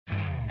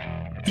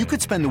You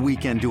could spend the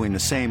weekend doing the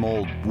same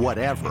old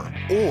whatever,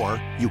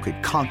 or you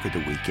could conquer the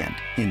weekend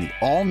in the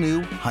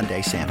all-new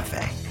Hyundai Santa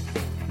Fe.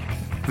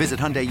 Visit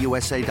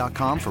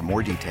HyundaiUSA.com for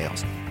more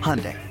details.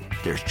 Hyundai,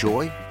 there's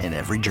joy in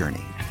every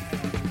journey.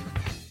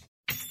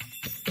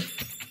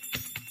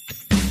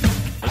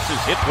 This is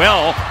hit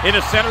well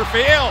into center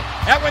field.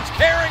 That one's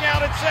carrying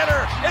out at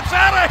center. It's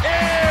out of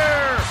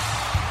here!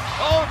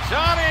 Oh,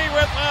 Johnny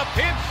with a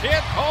pinch hit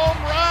home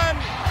run.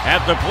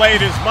 At the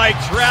plate is Mike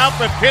Trout.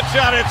 The pitch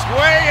on its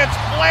way. It's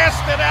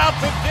blasted out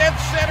to dead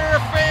center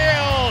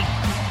field.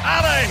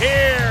 Out of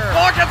here.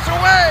 Ball gets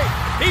away.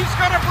 He's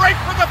going to break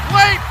for the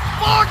plate.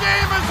 Ball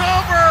game is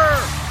over.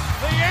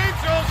 The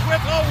Angels with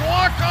a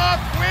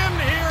walk-off win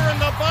here in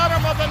the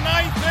bottom of the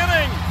ninth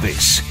inning.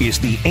 This is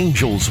the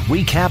Angels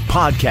Recap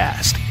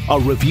Podcast, a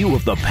review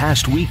of the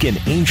past week in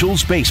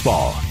Angels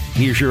baseball.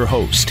 Here's your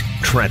host,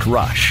 Trent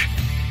Rush.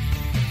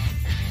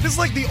 This is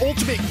like the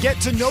ultimate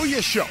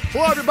get-to-know-you show.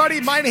 Hello,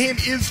 everybody. My name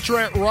is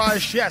Trent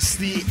Rush. Yes,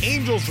 the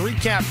Angels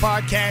Recap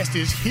Podcast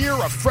is here.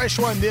 A fresh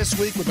one this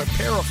week with a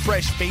pair of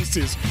fresh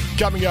faces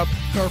coming up,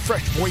 or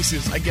fresh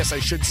voices, I guess I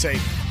should say,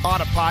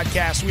 on a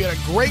podcast. We had a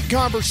great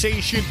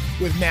conversation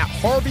with Matt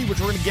Harvey,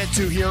 which we're going to get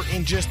to here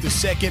in just a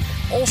second.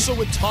 Also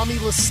with Tommy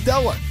La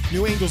Stella,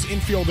 new Angels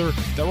infielder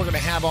that we're going to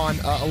have on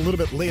a little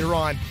bit later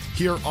on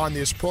here on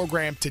this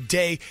program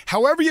today.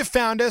 However you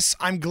found us,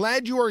 I'm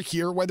glad you are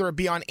here, whether it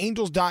be on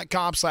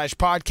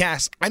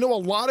angels.com/podcast. I know a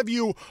lot of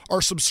you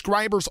are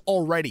subscribers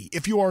already.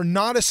 If you are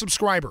not a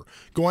subscriber,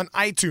 go on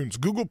iTunes,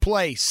 Google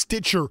Play,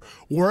 Stitcher,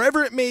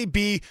 wherever it may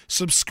be,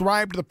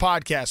 subscribe to the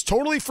podcast.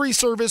 Totally free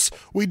service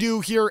we do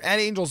here at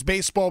Angels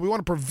Baseball. We want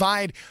to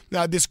provide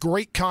this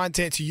great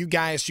content to you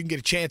guys so you can get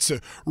a chance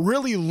to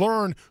really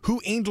learn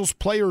who Angels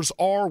players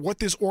are, what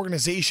this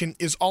organization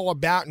is all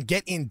about, and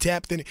get in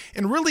depth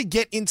and really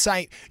get insight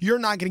you're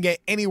not going to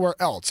get anywhere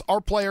else. Our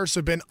players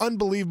have been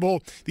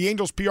unbelievable. The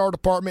Angels PR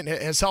department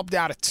has helped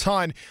out a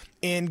ton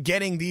in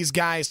getting these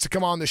guys to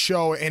come on the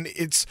show, and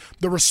it's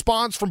the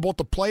response from both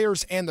the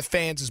players and the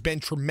fans has been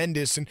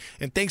tremendous, and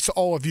thanks to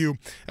all of you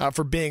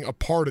for being a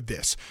part of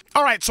this.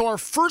 All right, so our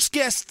first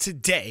guest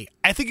today,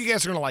 I think you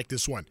guys are going to like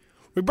this one.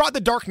 We brought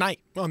the Dark Knight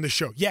on the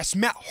show. Yes,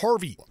 Matt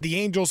Harvey. The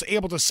Angels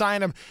able to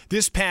sign him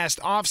this past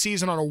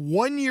offseason on a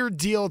one-year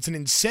deal. It's an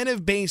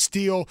incentive-based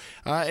deal.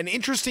 An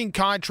interesting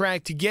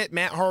contract to get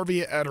Matt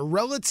Harvey at a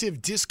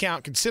relative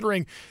discount,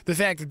 considering the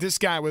fact that this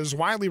guy was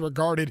widely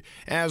regarded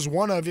as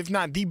one of, if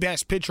not the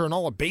best pitcher in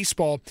all of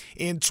baseball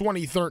in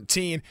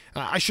 2013.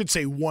 I should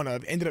say one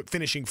of. Ended up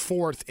finishing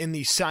fourth in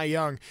the Cy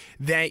Young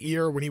that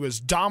year when he was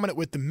dominant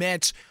with the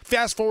Mets.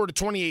 Fast forward to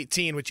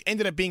 2018, which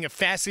ended up being a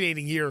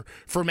fascinating year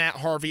for Matt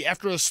Harvey.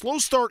 After a slow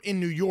start in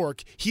New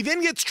York, he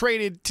then gets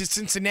traded to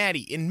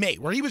Cincinnati in May,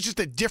 where he was just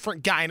a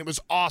different guy, and it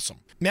was awesome.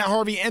 Matt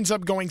Harvey ends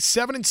up going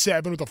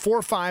 7-7 with a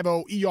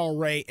 4.50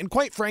 ERA, and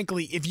quite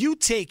frankly, if you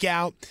take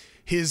out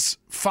his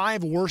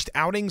 5 worst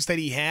outings that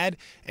he had,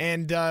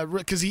 and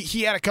because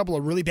he had a couple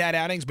of really bad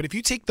outings, but if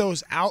you take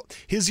those out,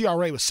 his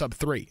ERA was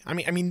sub-3. I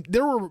mean,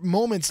 there were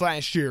moments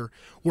last year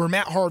where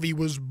Matt Harvey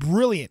was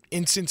brilliant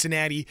in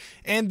Cincinnati,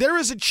 and there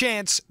is a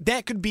chance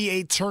that could be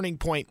a turning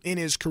point in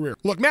his career.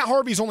 Look, Matt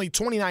Harvey's only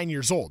 29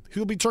 years old.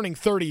 He'll be turning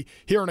 30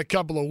 here in a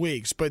couple of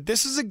weeks, but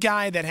this is a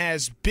guy that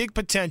has big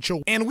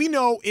potential, and we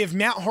know if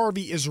Matt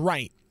Harvey is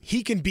right,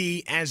 he can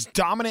be as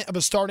dominant of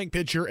a starting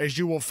pitcher as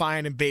you will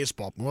find in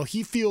baseball. Well,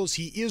 he feels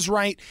he is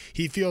right.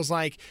 He feels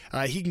like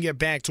he can get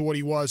back to what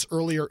he was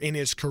earlier in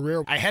his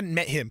career. I hadn't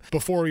met him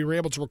before we were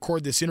able to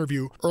record this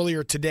interview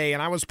earlier today,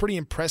 and I was pretty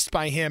impressed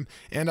by him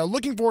and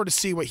looking forward to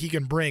see what he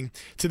can bring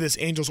to this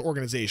Angels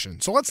organization.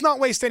 So let's not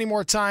waste any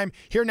more time.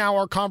 Here now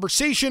our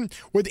conversation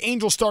with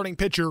Angels starting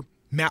pitcher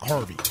Matt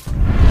Harvey.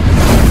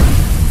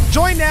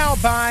 Joined now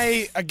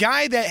by a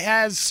guy that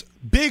has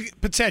big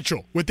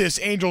potential with this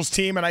Angels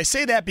team, and I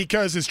say that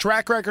because his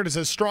track record is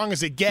as strong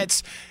as it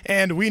gets,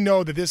 and we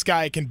know that this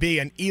guy can be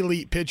an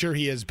elite pitcher.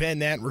 He has been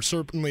that, and we're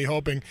certainly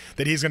hoping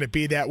that he's going to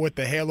be that with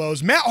the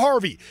Halos. Matt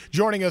Harvey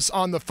joining us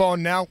on the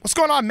phone now. What's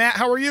going on, Matt?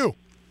 How are you?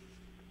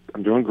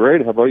 I'm doing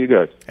great. How about you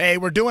guys? Hey,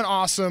 we're doing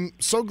awesome.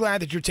 So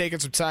glad that you're taking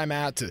some time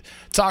out to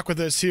talk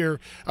with us here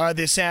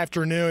this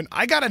afternoon.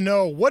 I got to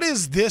know, what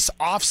has this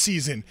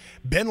offseason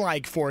been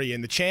like for you,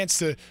 and the chance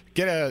to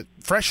get a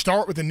fresh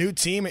start with a new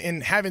team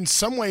and have in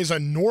some ways a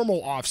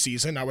normal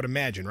offseason, I would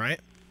imagine, right?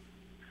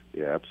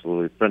 Yeah,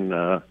 absolutely. It's been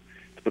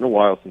a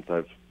while since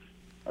I've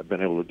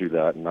been able to do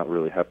that and not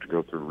really have to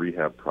go through a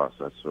rehab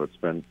process. So it's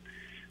been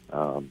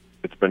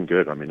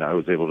good. I mean, I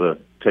was able to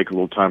take a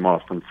little time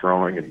off from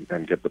throwing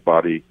and get the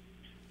body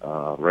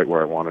right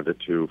where I wanted it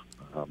to,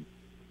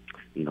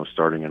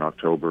 starting in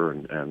October,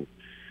 and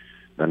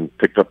then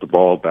picked up the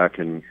ball back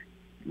in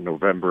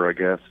November, I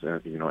guess,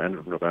 end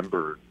of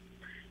November.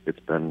 It's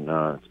been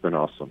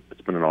awesome.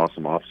 It's been an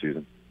awesome off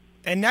season.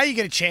 And now you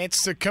get a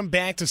chance to come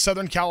back to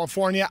Southern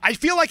California. I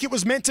feel like it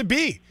was meant to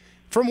be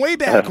from way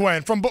back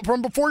when, from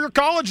before your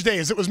college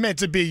days. It was meant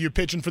to be you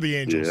pitching for the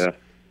Angels.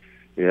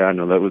 Yeah, I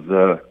know that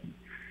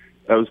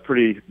was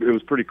pretty. It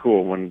was pretty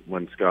cool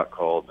when Scott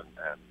called and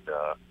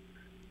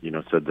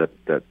said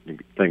that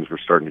things were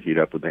starting to heat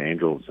up with the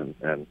Angels,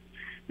 and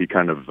we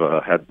kind of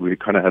had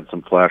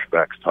some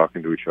flashbacks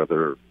talking to each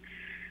other,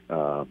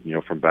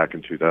 from back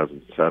in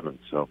 2007.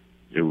 So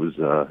it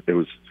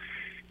was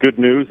good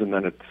news, and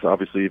then it's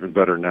obviously even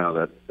better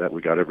now that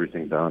we got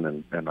everything done,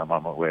 and I'm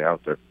on my way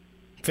out there.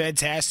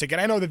 Fantastic.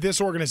 And I know that this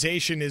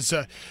organization has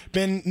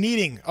been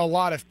needing a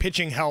lot of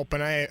pitching help,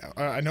 and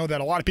I know that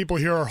a lot of people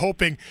here are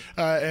hoping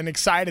and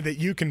excited that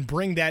you can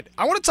bring that.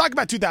 I want to talk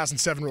about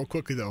 2007 real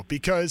quickly, though,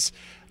 because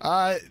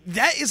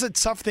that is a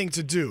tough thing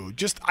to do.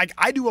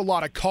 I do a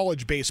lot of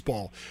college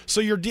baseball,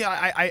 so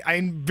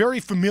I'm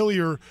very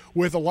familiar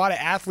with a lot of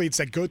athletes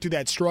that go through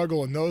that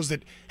struggle and those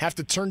that have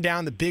to turn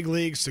down the big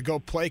leagues to go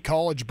play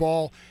college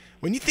ball.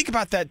 When you think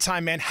about that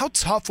time, man, how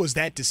tough was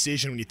that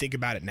decision when you think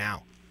about it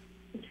now?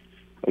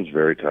 It was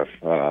very tough.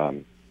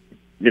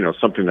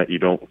 Something that you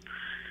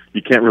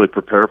can't really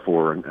prepare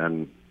for,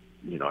 and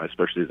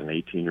especially as an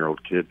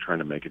 18-year-old kid trying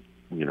to make it,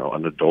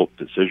 an adult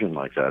decision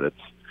like that.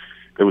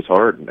 It was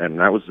hard, and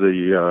that was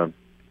the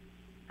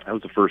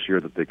first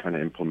year that they kind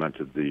of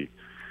implemented the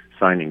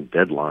signing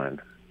deadline,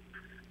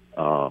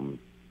 and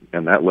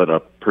that led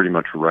up pretty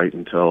much right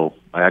until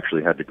I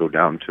actually had to go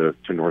down to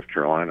North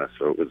Carolina.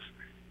 So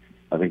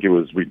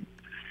we,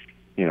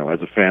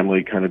 as a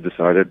family, kind of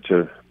decided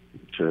to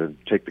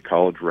take the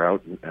college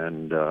route,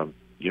 and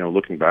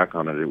looking back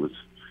on it, it was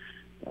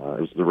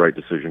the right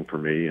decision for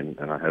me, and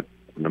I had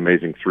an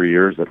amazing 3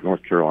 years at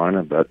North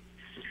Carolina. But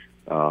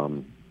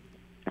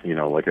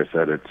like I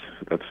said,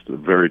 that's a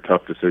very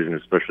tough decision,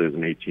 especially as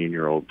an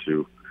 18-year-old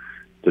to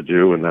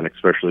do, and then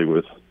especially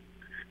with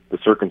the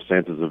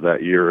circumstances of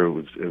that year, it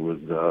was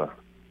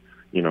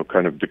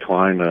kind of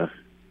decline a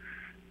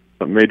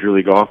major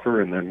league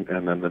offer, and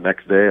then the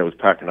next day I was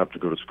packing up to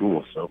go to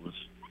school. So it was.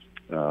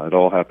 It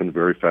all happened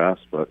very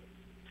fast, but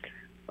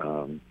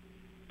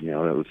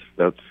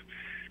that's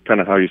kind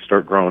of how you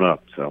start growing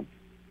up. So,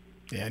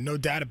 yeah, no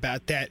doubt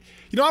about that.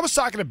 I was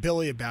talking to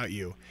Billy about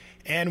you,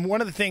 and one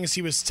of the things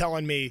he was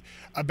telling me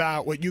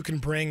about what you can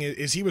bring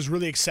is he was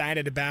really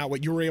excited about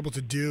what you were able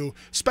to do,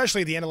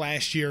 especially at the end of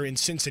last year in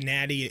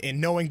Cincinnati, and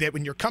knowing that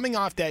when you're coming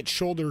off that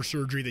shoulder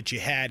surgery that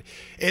you had,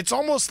 it's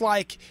almost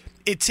like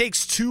it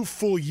takes 2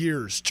 full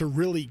years to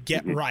really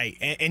get right.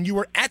 And you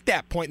were at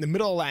that point in the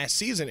middle of last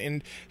season,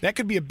 and that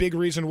could be a big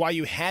reason why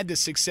you had the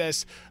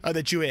success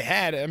that you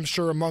had, I'm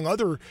sure, among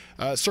other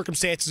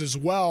circumstances as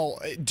well.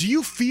 Do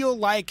you feel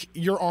like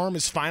your arm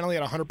is finally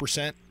at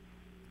 100%?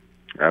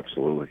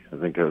 Absolutely. I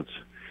think I've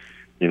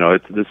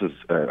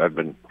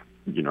been,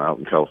 out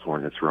in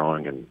California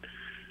throwing, and,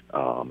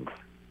 a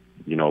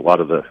lot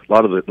of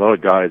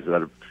guys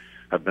that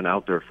have been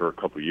out there for a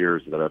couple of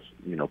years that I've,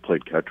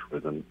 played catch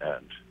with, and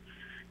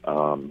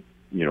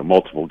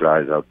multiple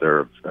guys out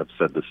there have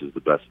said this is the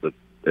best that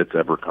it's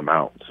ever come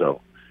out. So,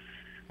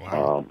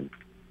 wow. And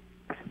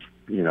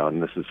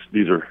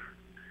these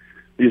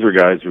are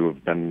guys who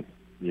have been,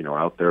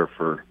 out there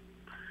for,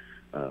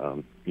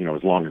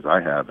 as long as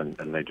I have, and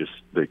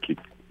they keep,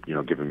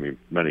 giving me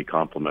many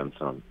compliments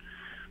on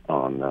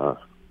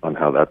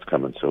how that's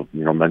coming. So,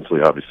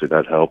 mentally, obviously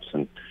that helps,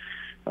 and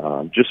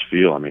just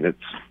feel. I mean,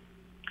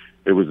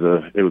 it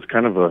was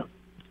kind of a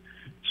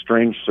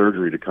strange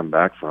surgery to come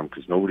back from,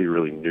 because nobody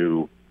really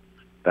knew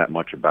that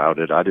much about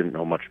it. I didn't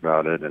know much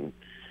about it, and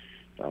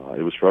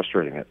it was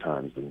frustrating at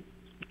times. And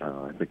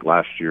I think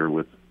last year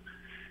with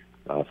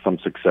some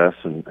success,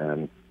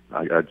 and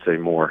I'd say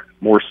more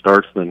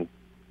starts than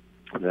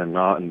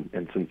not,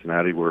 in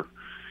Cincinnati were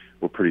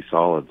pretty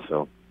solid.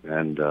 So,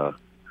 and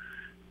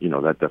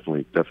that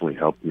definitely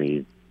helped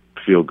me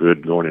feel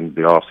good going into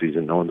the off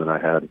season, knowing that I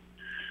had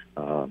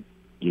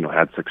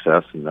had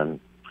success, and then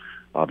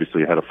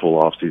obviously I had a full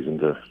off season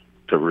to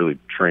really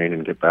train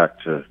and get back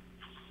to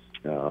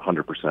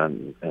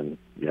 100%. And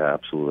yeah,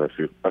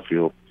 absolutely, I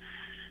feel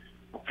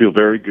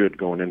very good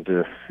going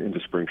into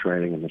spring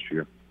training and this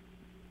year.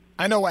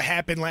 I know what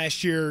happened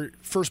last year,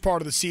 first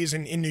part of the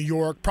season in New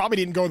York, probably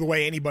didn't go the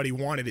way anybody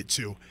wanted it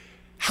to.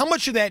 How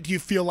much of that do you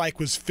feel like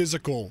was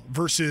physical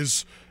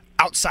versus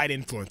outside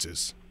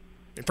influences,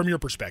 from your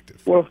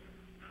perspective? Well,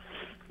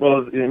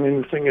 I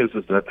mean, the thing is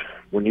that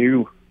when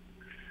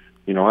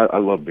I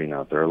love being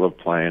out there. I love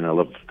playing. I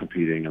love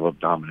competing. I love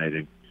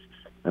dominating.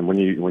 And when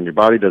your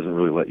body doesn't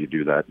really let you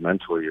do that,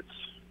 mentally,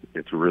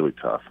 it's really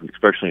tough, and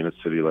especially in a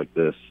city like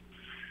this.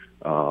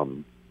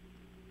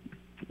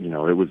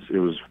 It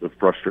was a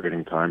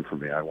frustrating time for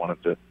me. I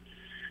wanted to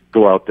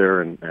go out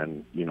there, and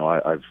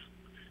I've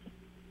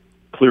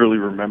clearly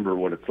remember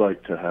what it's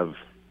like to have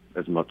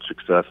as much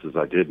success as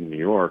I did in New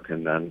York,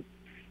 and then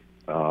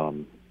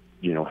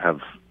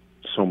have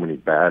so many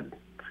bad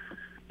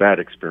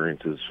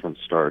experiences from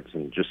starts,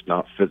 and just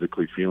not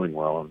physically feeling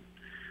well, and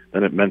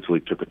then it mentally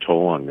took a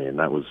toll on me, and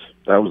that was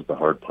the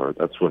hard part.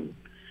 That's when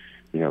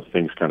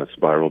things kind of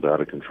spiraled out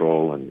of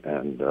control, and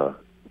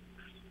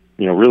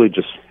really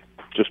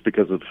just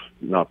because of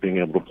not being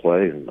able to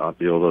play and not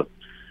be able to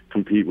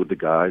compete with the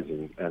guys,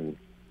 and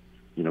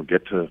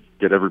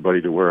get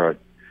everybody to where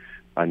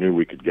I knew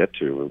we could get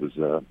to. It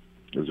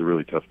was a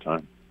really tough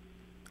time.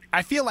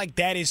 I feel like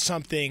that is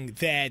something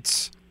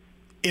that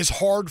is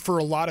hard for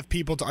a lot of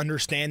people to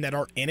understand that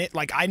are in it.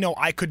 Like, I know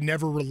I could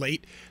never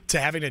relate to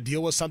having to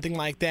deal with something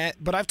like that,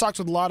 but I've talked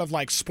with a lot of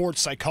like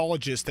sports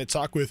psychologists that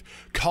talk with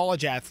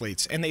college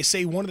athletes, and they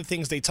say one of the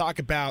things they talk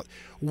about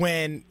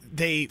when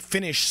they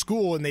finish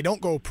school and they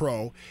don't go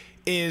pro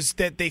is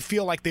that they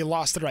feel like they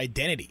lost their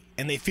identity,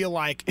 and they feel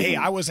like, hey,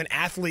 I was an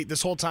athlete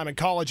this whole time in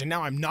college and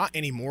now I'm not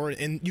anymore.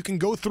 And you can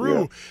go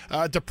through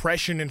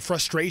depression and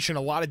frustration,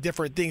 a lot of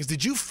different things.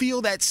 Did you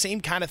feel that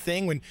same kind of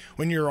thing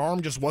when your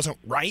arm just wasn't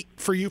right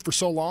for you for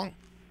so long?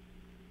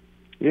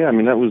 Yeah, I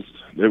mean, it was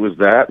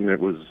that, and it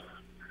was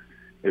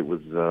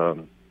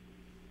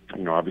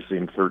obviously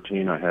in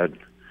 13 I had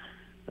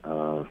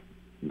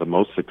the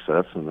most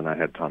success, and then I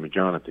had Tommy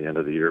John at the end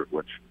of the year,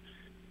 which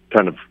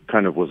kind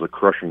of was a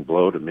crushing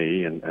blow to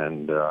me, and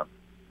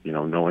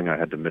knowing I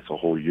had to miss a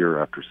whole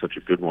year after such a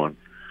good one,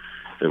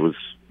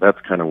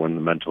 that's kind of when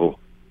the mental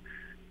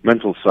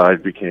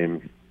side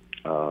became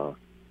tough,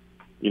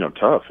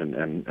 and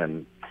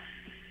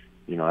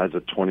as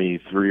a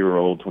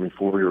 23-year-old,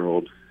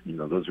 24-year-old,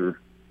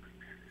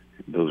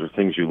 those are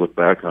things you look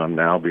back on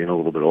now, being a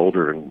little bit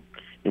older, and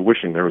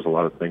wishing there was a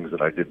lot of things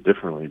that I did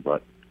differently,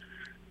 but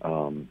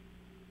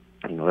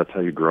that's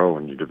how you grow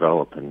and you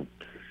develop. And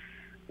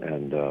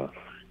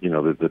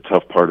the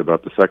tough part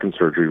about the second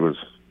surgery was,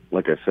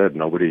 like I said,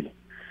 nobody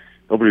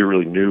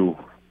really knew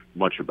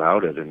much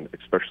about it, and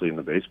especially in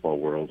the baseball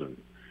world. And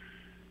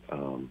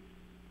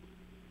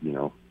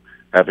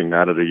having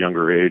that at a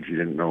younger age,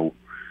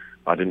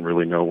 I didn't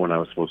really know when I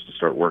was supposed to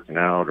start working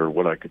out, or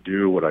what I could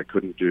do, what I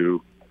couldn't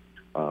do,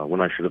 when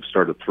I should have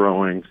started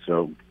throwing.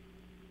 So,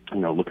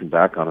 looking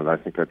back on it, I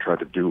think I tried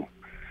to do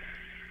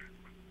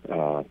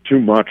too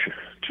much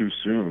too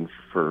soon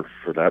for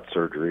that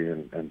surgery,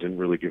 and didn't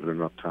really give it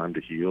enough time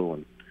to heal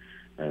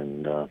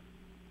and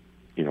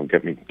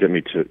get me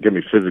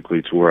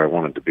physically to where I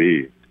wanted to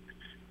be.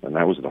 And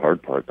that was the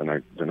hard part. Then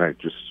I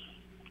just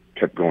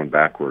kept going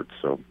backwards.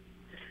 So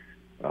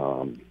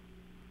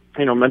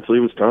mentally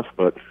it was tough,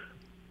 but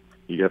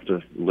you have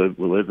to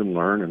live and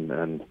learn,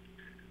 and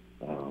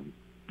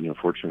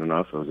fortunate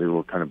enough I was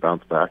able to kind of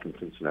bounce back in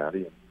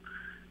Cincinnati,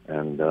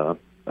 and I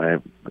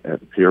am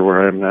here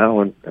where I am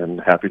now,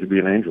 and happy to be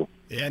an Angel.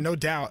 Yeah, no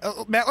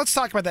doubt. Matt, let's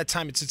talk about that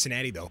time in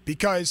Cincinnati, though,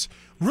 because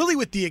really,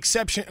 with the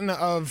exception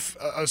of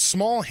a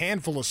small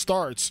handful of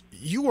starts,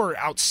 you were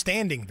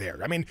outstanding there.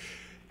 I mean,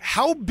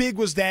 how big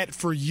was that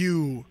for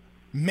you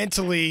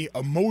mentally,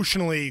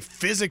 emotionally,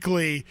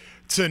 physically,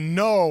 to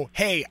know,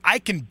 hey, I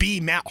can be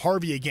Matt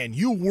Harvey again?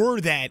 You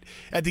were that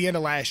at the end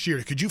of last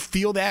year. Could you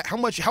feel that? How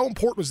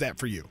important was that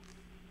for you?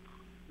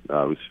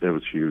 It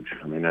was huge.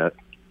 I mean, there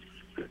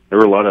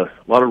were a lot of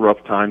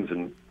rough times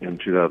in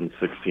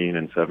 2016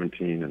 and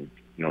 17, and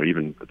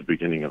even at the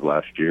beginning of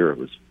last year, it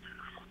was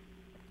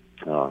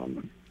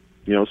some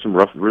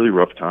really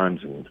rough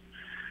times, and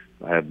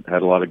I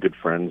had a lot of good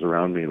friends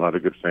around me, a lot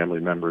of good family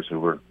members who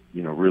were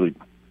really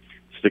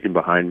sticking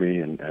behind me,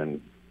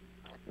 and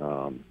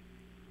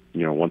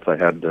once I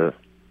had the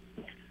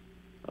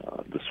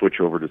switch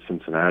over to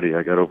Cincinnati,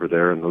 I got over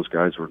there, and those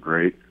guys were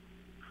great.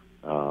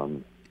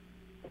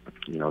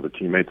 The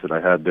teammates that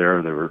I had there,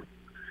 I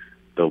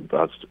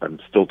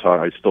still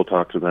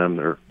talk to them.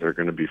 They're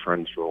going to be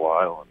friends for a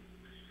while.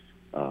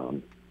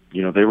 And,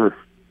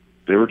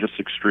 they were just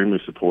extremely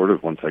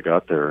supportive once I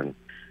got there, and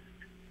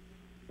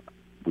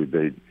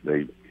they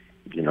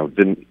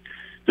didn't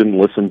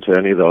listen to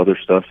any of the other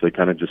stuff. They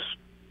kind of just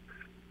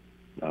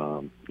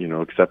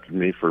accepted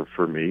me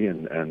for me,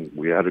 and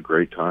we had a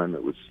great time.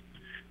 It was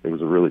a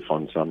really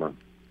fun summer.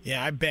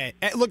 Yeah, I bet.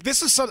 Look,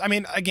 this is something, I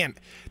mean, again,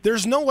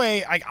 there's no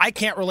way, I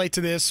can't relate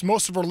to this.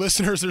 Most of our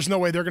listeners, there's no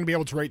way they're going to be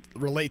able to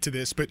relate to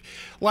this. But,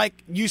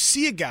 like, you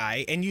see a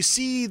guy, and you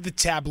see the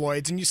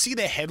tabloids, and you see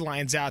the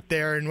headlines out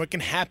there, and what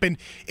can happen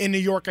in New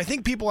York. I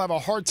think people have a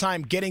hard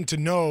time getting to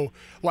know,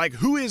 like,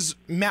 who is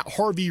Matt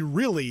Harvey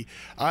really,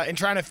 and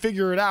trying to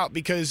figure it out,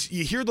 because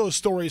you hear those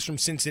stories from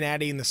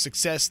Cincinnati and the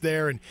success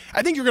there. And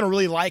I think you're going to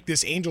really like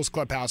this Angels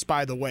clubhouse,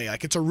 by the way.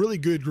 Like, it's a really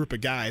good group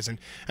of guys, and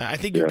I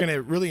think you're going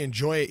to really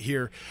enjoy it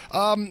here.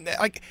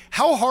 Like,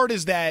 how hard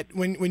is that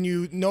when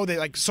you know that,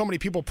 like, so many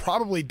people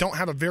probably don't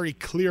have a very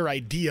clear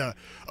idea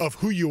of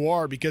who you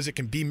are because it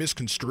can be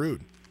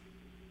misconstrued?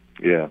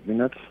 Yeah, I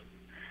mean, I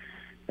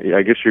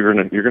guess you're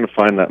gonna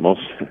find that most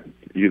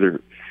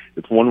either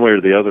it's one way or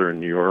the other in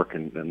New York,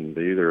 and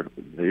they either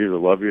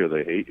love you or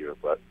they hate you.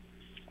 But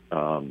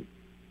I've,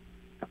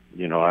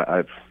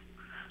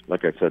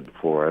 like I said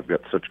before, I've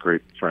got such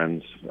great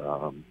friends.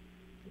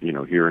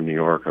 Here in New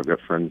York, I've got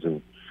friends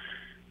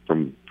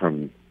from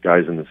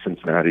guys in the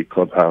Cincinnati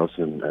clubhouse,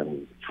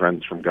 and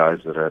friends from guys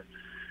that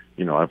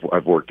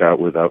I've worked out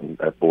with out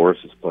at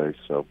Boris's place.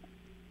 So,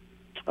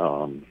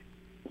 that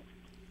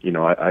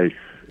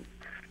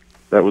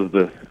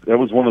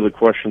was one of the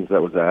questions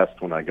that was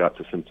asked when I got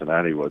to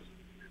Cincinnati was,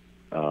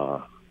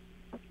 I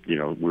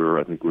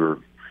think we were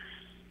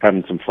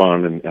having some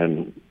fun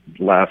and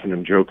laughing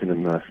and joking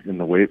in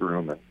the weight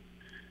room,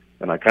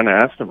 and I kind of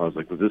asked them, I was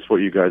like, was this what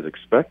you guys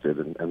expected?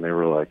 And they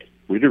were like,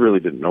 we really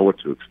didn't know what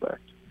to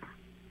expect.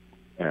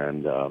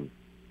 And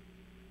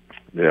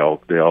they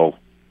all, all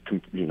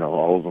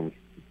of them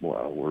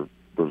were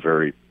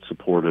very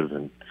supportive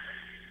and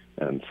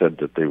said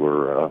that they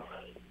were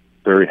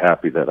very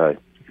happy that I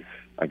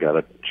got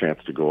a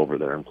chance to go over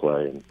there and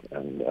play,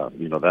 and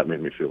that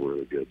made me feel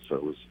really good.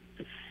 So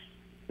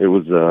it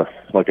was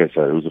like I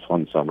said, it was a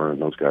fun summer, and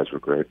those guys were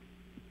great.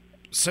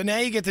 So now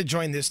you get to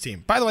join this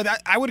team. By the way,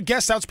 I would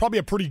guess that's probably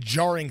a pretty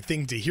jarring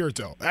thing to hear,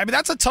 though. I mean,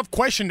 that's a tough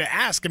question to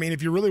ask. I mean,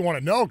 if you really want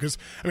to know, because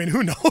I mean,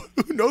 who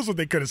knows what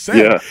they could have said?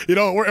 Yeah. It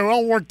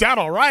all worked out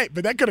all right,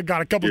 but that could have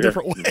gone a couple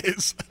different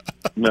ways.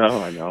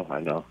 No, I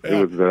know. Yeah.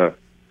 It was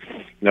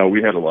no,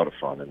 we had a lot of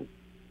fun, and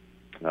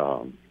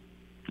I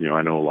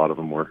know a lot of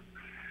them were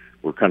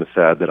kind of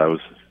sad that I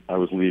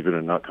was leaving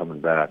and not coming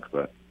back,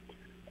 but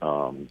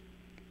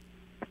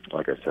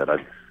like I said,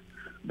 I'm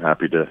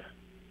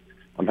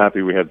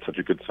happy we had such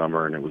a good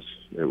summer, and it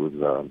was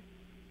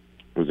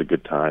a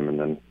good time, and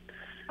then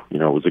it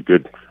was a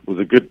good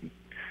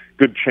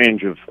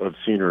change of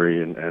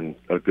scenery and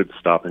a good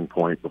stopping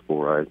point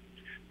before I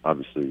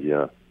obviously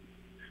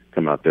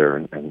come out there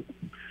and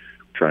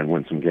try and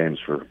win some games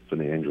for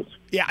the Angels.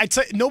 Yeah, I'd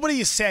say nobody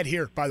is sad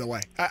here, by the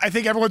way. I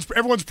think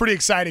everyone's pretty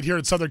excited here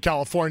in Southern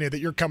California that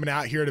you're coming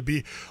out here to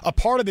be a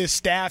part of this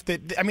staff.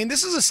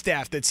 This is a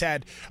staff that's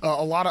had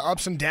a lot of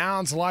ups and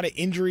downs, a lot of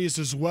injuries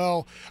as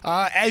well.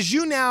 As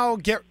you now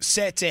get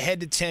set to head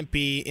to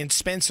Tempe and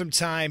spend some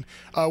time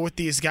with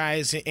these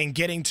guys and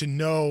getting to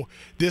know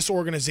this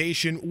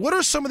organization, what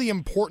are some of the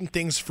important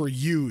things for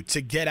you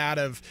to get out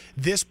of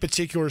this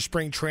particular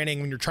spring training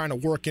when you're trying to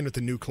work in with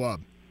the new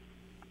club?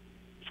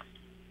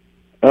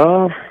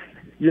 I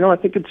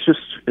think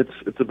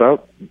it's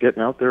about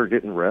getting out there,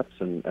 getting reps,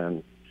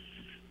 and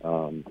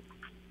I've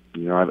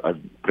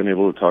been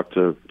able to talk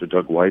to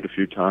Doug White a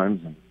few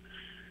times,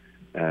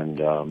 and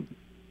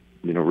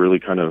really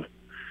kind of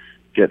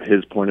get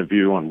his point of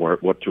view on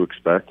what to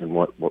expect and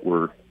what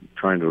we're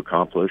trying to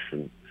accomplish,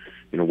 and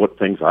what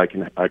things I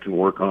can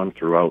work on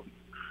throughout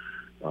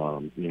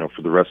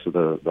for the rest of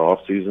the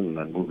off season and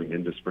then moving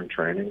into spring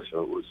training.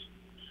 So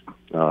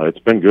it's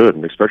been good,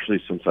 and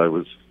especially since I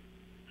was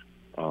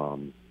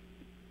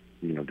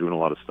doing a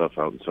lot of stuff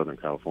out in Southern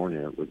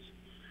California. It was,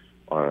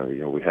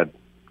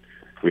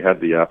 we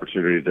had the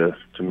opportunity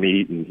to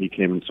meet, and he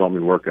came and saw me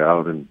work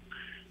out and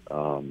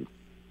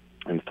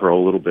throw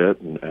a little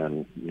bit,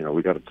 and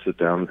we got to sit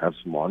down and have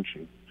some lunch,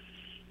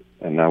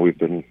 and now we've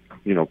been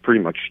pretty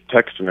much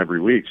texting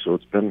every week, so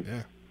it's been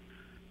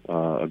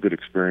a good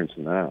experience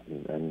in that,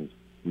 and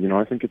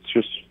I think it's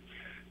just,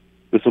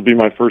 this will be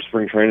my first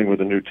spring training with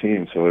a new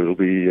team, so it'll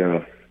be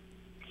I'm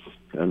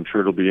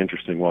sure it'll be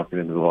interesting walking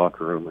into the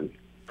locker room, and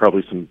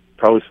probably some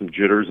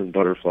jitters and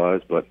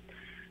butterflies, but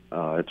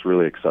it's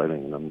really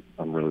exciting, and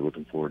I'm really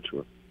looking forward to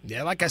it.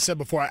 Yeah, like I said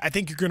before, I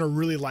think you're going to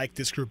really like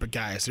this group of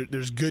guys.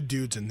 There's good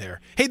dudes in there.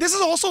 Hey, this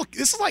is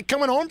like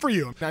coming home for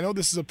you. I know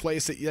this is a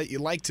place that you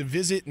like to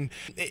visit, and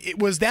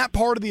was that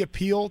part of the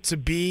appeal to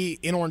be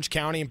in Orange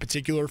County in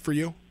particular for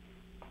you?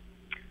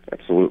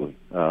 Absolutely.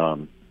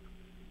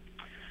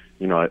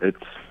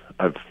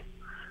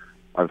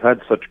 I've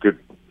had such good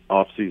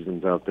off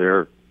seasons out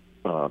there,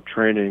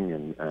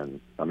 training,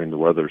 and I mean the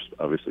weather's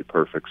obviously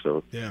perfect,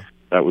 so yeah,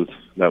 that was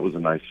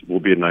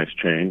will be a nice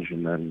change.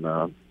 And then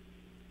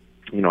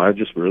I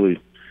just really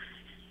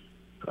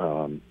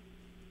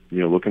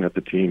looking at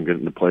the team,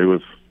 getting to play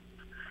with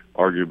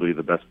arguably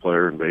the best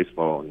player in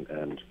baseball,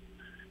 and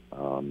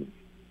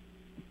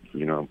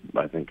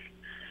I think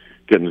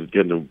getting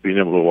to being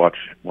able to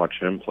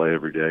watch him play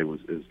every day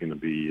is going to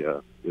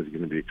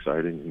be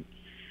exciting.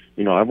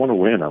 And I want to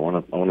win. I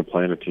want to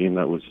play in a team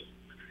that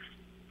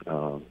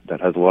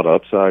has a lot of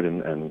upside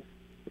and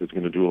is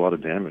going to do a lot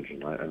of damage.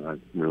 And I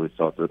really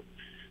thought that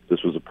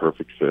this was a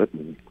perfect fit,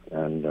 and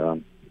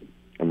I'm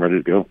ready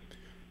to go.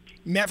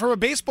 Matt, from a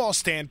baseball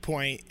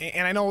standpoint,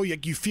 and I know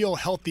you feel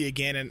healthy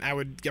again, and I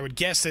would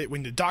guess that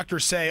when the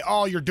doctors say,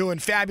 "Oh, you're doing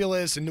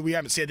fabulous," and we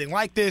haven't seen anything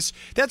like this,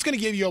 that's going to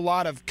give you a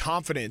lot of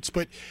confidence.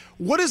 But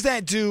what does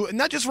that do,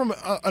 not just from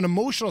an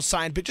emotional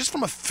side, but just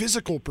from a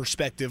physical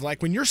perspective?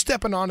 Like when you're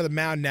stepping onto the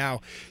mound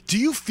now, do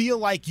you feel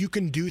like you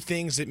can do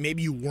things that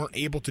maybe you weren't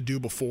able to do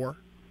before?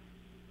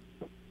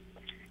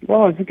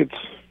 Well, I think it's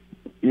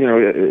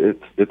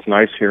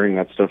nice hearing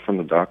that stuff from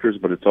the doctors,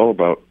 but it's all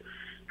about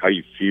how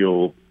you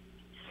feel.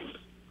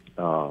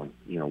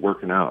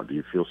 Working out. Do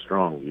you feel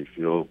strong? Do you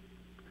feel,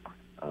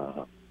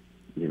 I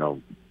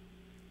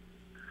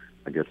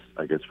guess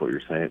what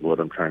you're saying, what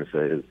I'm trying to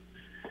say is,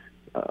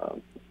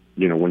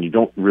 when you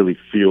don't really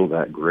feel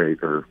that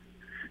great, or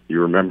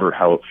you remember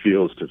how it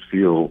feels to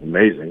feel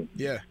amazing.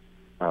 Yeah.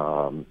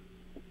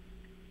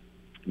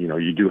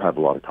 You do have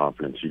a lot of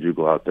confidence. You do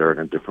go out there in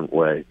a different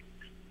way.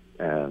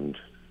 And,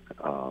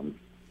 for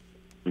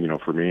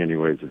me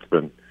anyways, it's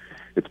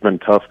been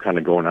tough kind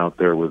of going out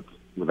there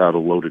without a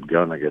loaded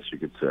gun, I guess you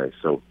could say.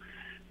 So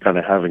kind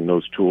of having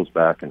those tools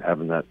back and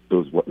having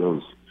those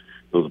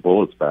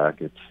bullets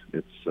back, it's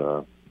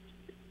I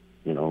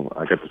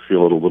got to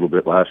feel it a little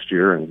bit last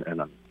year, and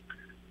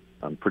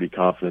I'm pretty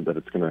confident that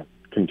it's going to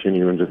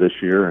continue into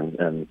this year,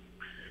 and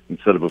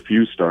instead of a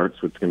few starts,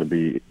 it's going to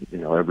be,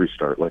 every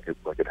start like it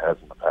has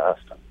in the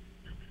past.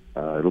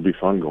 It'll be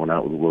fun going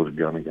out with a loaded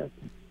gun again.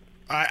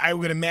 I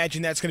would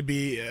imagine that's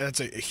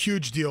a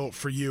huge deal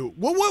for you.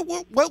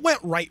 What went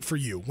right for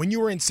you when you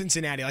were in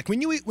Cincinnati? Like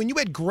when you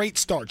had great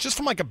starts, just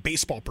from like a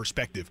baseball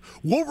perspective,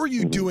 what were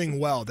you doing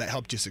well that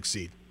helped you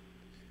succeed?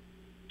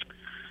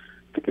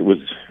 I think it was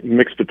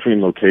mixed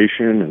between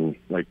location and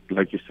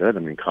like you said,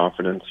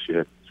 confidence.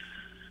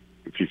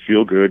 If you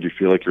feel good, you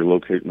feel like you're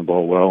locating the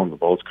ball well and the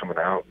ball's coming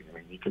out.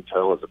 You can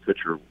tell as a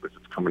pitcher if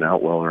it's coming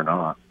out well or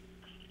not.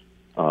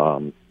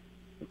 And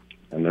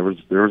there was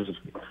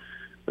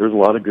a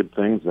lot of good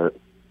things that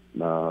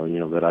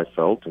that I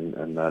felt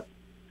and that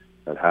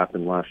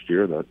happened last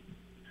year that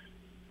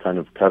kind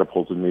of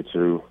catapulted me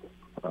to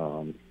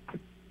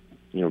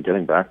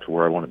getting back to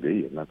where I want to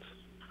be, and that's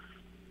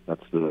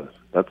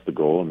the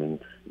goal.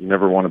 You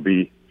never want to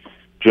be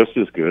just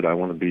as good. I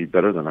want to be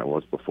better than I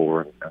was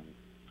before,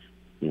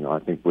 and I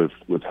think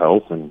with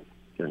health and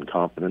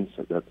confidence,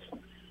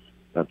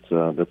 that's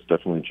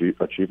definitely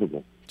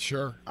achievable.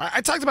 Sure.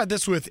 I talked about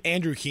this with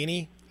Andrew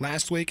Heaney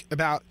last week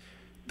about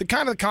the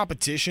kind of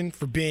competition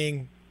for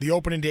being the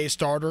opening day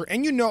starter.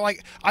 And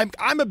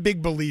I'm a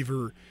big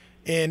believer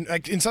in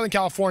Southern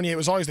California, it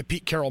was always the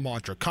Pete Carroll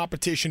mantra,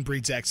 competition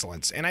breeds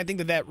excellence. And I think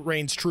that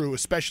reigns true,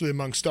 especially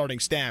among starting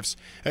staffs.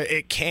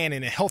 It can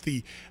in a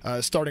healthy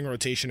starting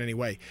rotation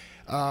anyway.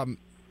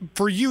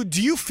 For you,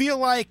 do you feel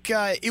like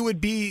it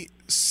would be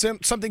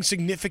something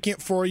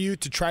significant for you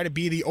to try to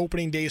be the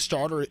opening day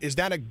starter? Is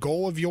that a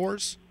goal of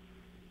yours?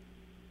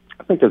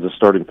 I think as a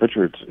starting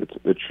pitcher,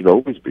 it should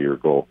always be your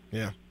goal.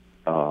 Yeah.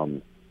 I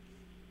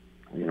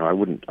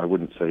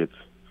wouldn't say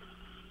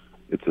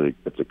it's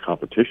a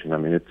competition.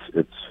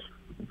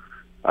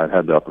 I've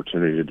had the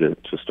opportunity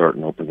to start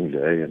an opening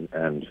day,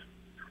 and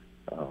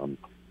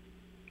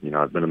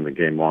I've been in the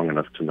game long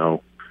enough to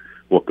know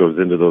what goes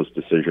into those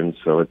decisions.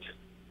 So it's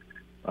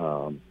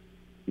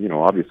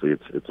obviously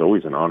it's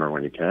always an honor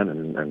when you can,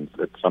 and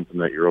it's something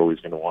that you're always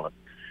going to want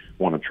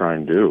to try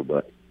and do.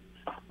 But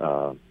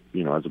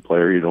as a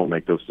player, you don't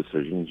make those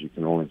decisions. You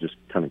can only just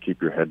kind of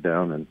keep your head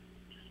down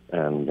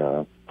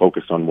and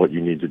focus on what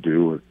you need to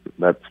do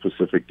that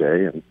specific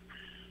day,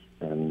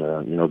 and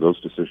those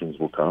decisions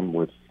will come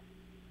with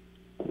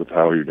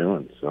how you're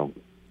doing. So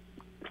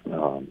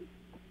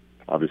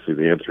obviously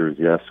the answer is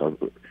yes.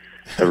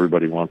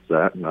 Everybody wants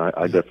that, and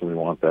I definitely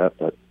want that.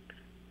 But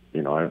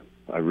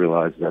I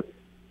realize that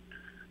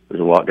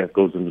there's a lot that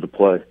goes into the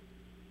play.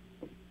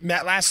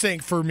 Matt, last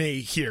thing for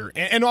me here,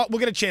 and we'll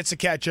get a chance to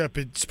catch up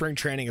at spring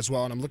training as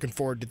well, and I'm looking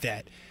forward to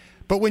that.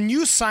 But when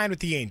you signed with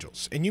the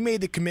Angels and you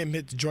made the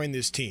commitment to join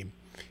this team,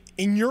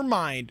 in your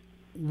mind,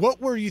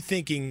 what were you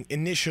thinking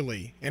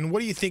initially, and what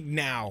do you think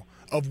now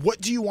of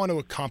what do you want to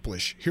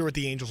accomplish here with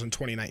the Angels in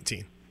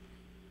 2019?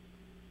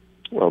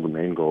 Well, the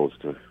main goal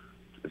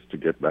is to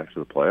get back to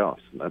the playoffs,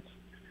 and that's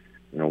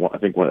I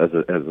think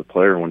as a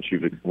player, once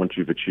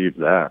you've achieved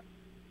that,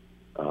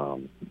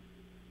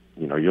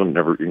 you're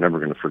never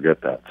going to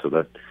forget that. So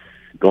that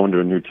going to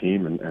a new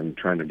team and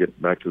trying to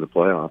get back to the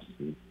playoffs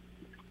and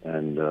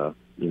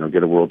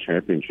get a world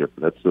championship,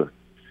 that's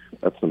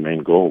the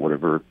main goal.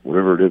 Whatever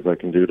it is I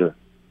can do to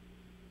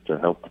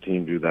help the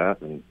team do that,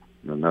 and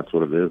that's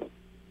what it is.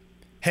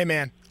 Hey,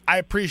 man, I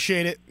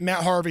appreciate it.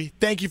 Matt Harvey,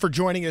 thank you for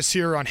joining us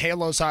here on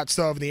Halo's Hot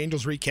Stove, the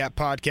Angels Recap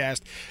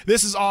Podcast.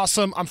 This is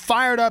awesome. I'm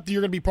fired up that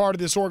you're going to be part of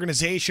this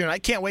organization. I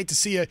can't wait to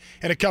see you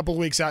in a couple of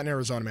weeks out in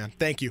Arizona, man.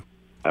 Thank you.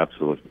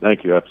 Absolutely.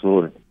 Thank you.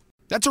 Absolutely.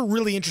 That's a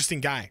really interesting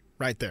guy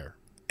right there.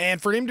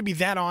 And for him to be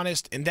that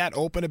honest and that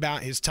open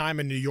about his time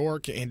in New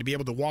York and to be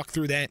able to walk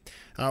through that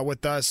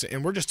with us,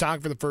 and we're just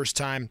talking for the first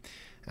time,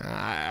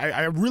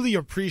 I really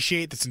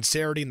appreciate the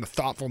sincerity and the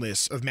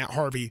thoughtfulness of Matt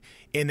Harvey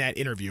in that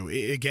interview.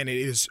 Again, it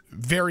is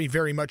very,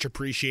 very much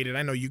appreciated.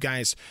 I know you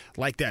guys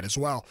like that as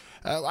well.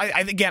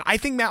 I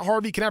think Matt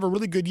Harvey can have a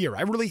really good year.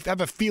 I really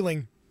have a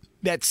feeling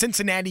that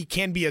Cincinnati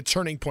can be a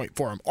turning point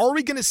for him. Are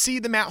we going to see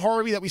the Matt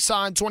Harvey that we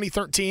saw in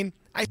 2013?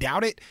 I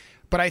doubt it.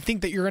 But I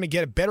think that you're going to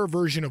get a better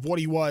version of what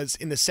he was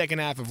in the second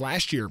half of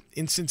last year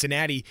in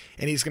Cincinnati,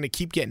 and he's going to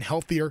keep getting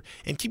healthier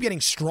and keep getting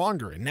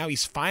stronger. And now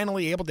he's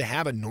finally able to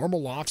have a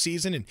normal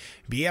offseason and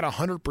be at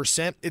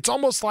 100%. It's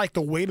almost like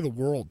the weight of the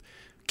world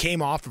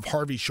came off of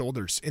Harvey's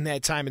shoulders in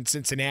that time in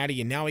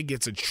Cincinnati, and now he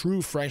gets a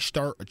true fresh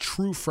start, a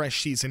true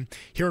fresh season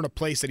here in a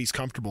place that he's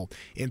comfortable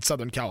in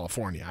Southern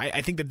California.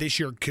 I think that this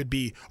year could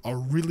be a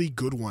really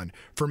good one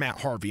for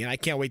Matt Harvey, and I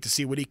can't wait to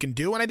see what he can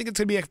do, and I think it's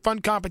going to be a fun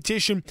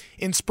competition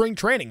in spring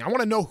training. I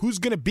want to know who's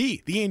going to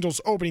be the Angels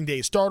opening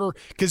day starter,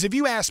 because if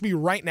you ask me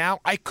right now,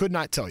 I could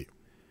not tell you.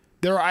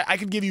 I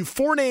could give you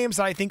 4 names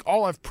that I think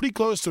all have pretty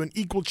close to an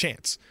equal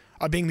chance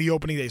of being the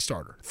opening day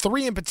starter.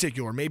 3 in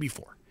particular, maybe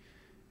 4.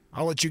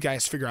 I'll let you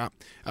guys figure out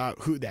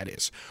who that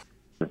is.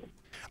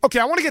 Okay,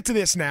 I want to get to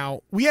this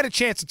now. We had a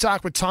chance to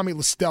talk with Tommy La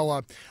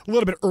Stella a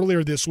little bit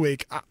earlier this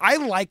week. I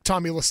like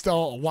Tommy La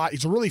Stella a lot.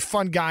 He's a really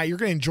fun guy. You're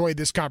going to enjoy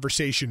this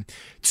conversation,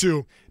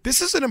 too.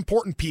 This is an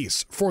important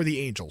piece for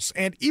the Angels.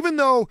 And even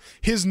though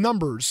his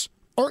numbers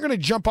aren't going to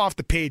jump off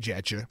the page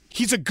at you.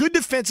 He's a good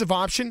defensive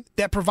option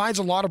that provides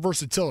a lot of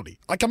versatility.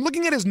 Like, I'm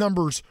looking at his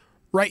numbers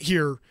right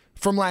here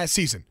from last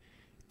season.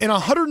 In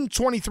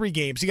 123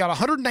 games, he got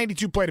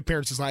 192 plate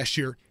appearances last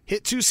year,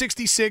 hit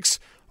 266,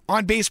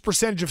 on-base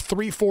percentage of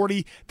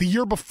 340. The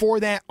year before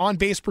that,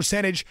 on-base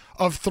percentage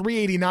of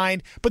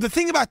 389. But the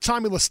thing about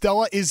Tommy La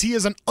Stella is he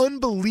is an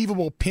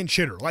unbelievable pinch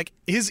hitter. Like,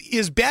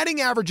 his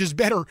batting average is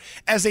better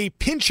as a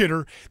pinch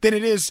hitter than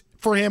it is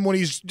for him when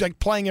he's like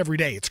playing every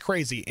day. It's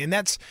crazy. And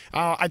that's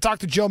I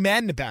talked to Joe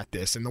Madden about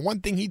this, and the one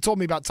thing he told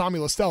me about Tommy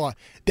La Stella,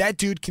 that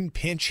dude can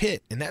pinch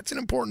hit, and that's an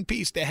important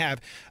piece to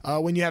have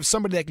when you have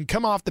somebody that can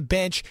come off the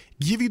bench,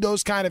 give you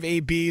those kind of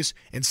ABs,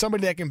 and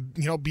somebody that can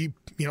be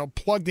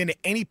plugged into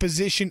any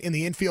position in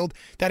the infield.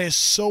 That is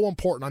so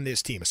important on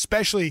this team,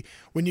 especially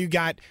when you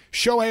got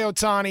Shohei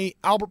Ohtani,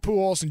 Albert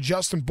Pujols, and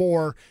Justin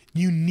Bour.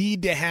 You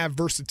need to have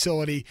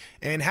versatility,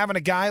 and having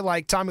a guy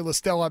like Tommy La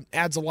Stella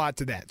adds a lot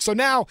to that. So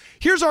now,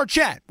 here's our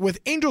chat with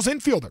Angels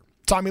infielder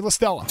Tommy La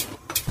Stella.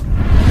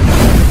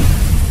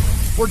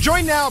 We're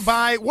joined now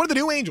by one of the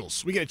new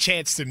Angels we get a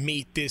chance to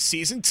meet this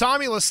season.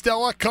 Tommy La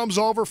Stella comes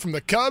over from the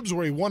Cubs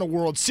where he won a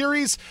World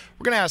Series.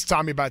 We're going to ask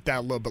Tommy about that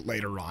a little bit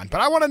later on. But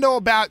I want to know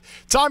about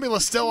Tommy La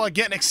Stella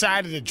getting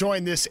excited to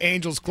join this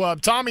Angels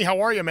club. Tommy,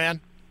 how are you,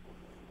 man?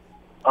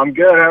 I'm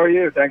good. How are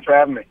you? Thanks for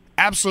having me.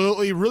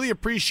 Absolutely. Really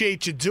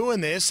appreciate you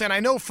doing this. And I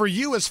know for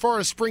you, as far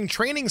as spring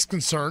training is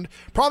concerned,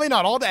 probably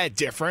not all that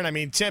different. I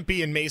mean,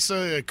 Tempe and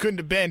Mesa couldn't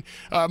have been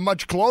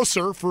much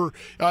closer for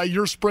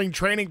your spring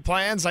training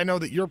plans. I know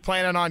that you're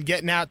planning on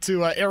getting out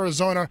to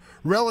Arizona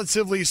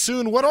relatively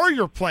soon. What are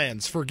your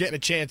plans for getting a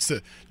chance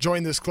to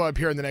join this club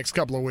here in the next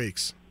couple of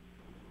weeks?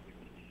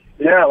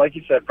 Yeah, like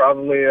you said,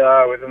 probably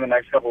within the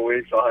next couple of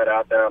weeks I'll head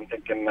out there. I'm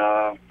thinking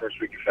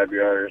first week of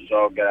February or so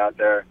I'll get out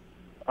there.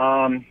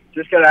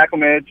 Just get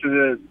acclimated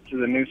to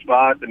the new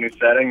spot, the new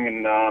setting,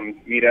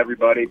 and meet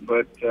everybody,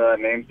 put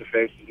names to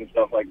faces and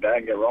stuff like that,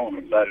 and get rolling.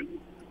 I'm excited.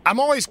 I'm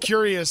always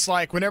curious,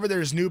 like, whenever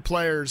there's new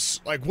players,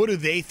 like, what do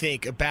they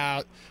think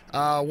about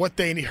what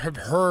they have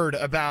heard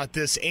about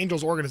this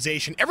Angels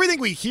organization? Everything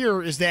we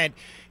hear is that,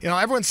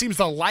 everyone seems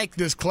to like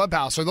this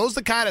clubhouse. Are those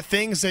the kind of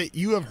things that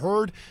you have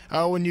heard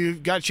when you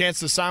got a chance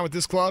to sign with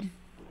this club?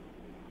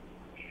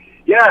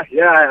 Yeah,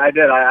 I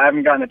did. I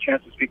haven't gotten a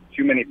chance to speak to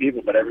too many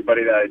people, but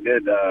everybody that I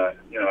did,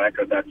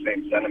 echoed that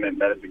same sentiment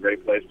that it's a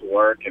great place to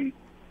work, and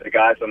the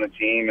guys on the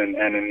team and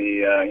in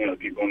the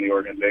people in the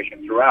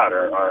organization throughout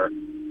are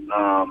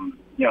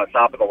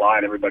top of the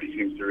line. Everybody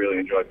seems to really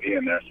enjoy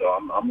being there, so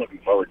I'm looking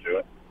forward to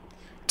it.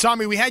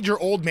 Tommy, we had your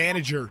old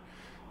manager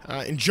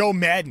and Joe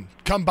Madden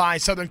come by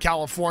Southern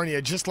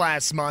California just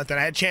last month, and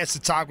I had a chance to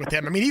talk with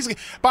him. I mean,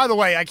 by the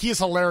way, he's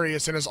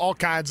hilarious and has all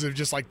kinds of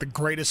just like the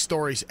greatest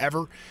stories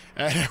ever.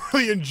 And I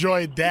really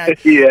enjoyed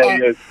that. Yeah,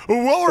 he is.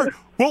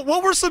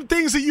 What were some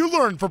things that you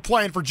learned for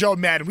playing for Joe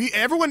Madden?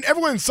 Everyone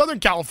in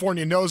Southern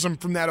California knows him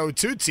from that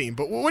 02 team,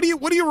 but what do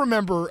you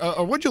remember?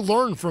 Or what did you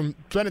learn from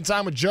spending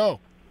time with Joe?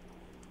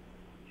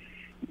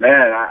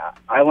 Man,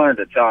 I learned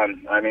a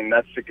ton. I mean,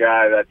 that's the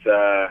guy that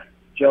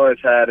Joe has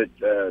had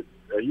a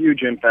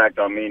huge impact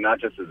on me, not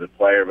just as a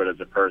player, but as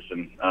a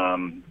person.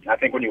 I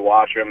think when you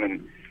watch him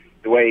and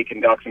the way he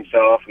conducts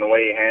himself and the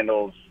way he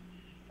handles,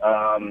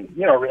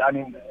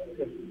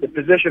 the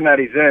position that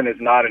he's in is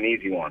not an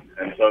easy one.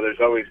 And so there's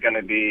always going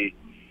to be,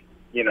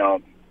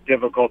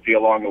 difficulty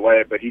along the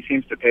way, but he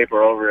seems to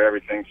paper over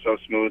everything so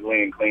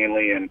smoothly and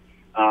cleanly. And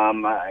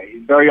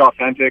he's very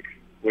authentic,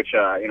 which,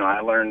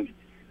 I learned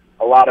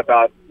a lot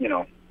about,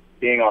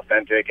 being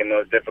authentic in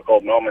those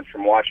difficult moments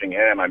from watching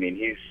him. I mean,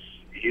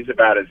 he's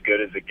about as good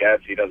as it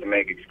gets. He doesn't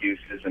make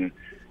excuses, and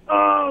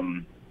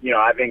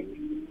I think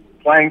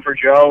playing for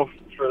Joe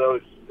for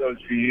those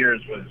few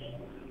years was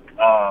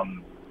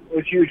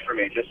huge for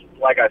me. Just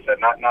like I said,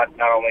 not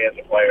only as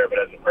a player but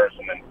as a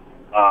person, and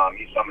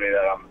he's somebody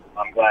that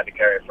I'm glad to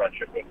carry a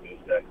friendship with to this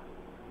day.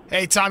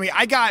 Hey, Tommy,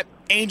 I got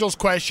Angels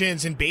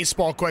questions and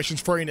baseball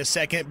questions for you in a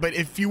second, but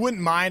if you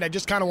wouldn't mind, I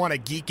just kind of want to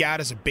geek out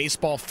as a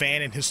baseball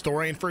fan and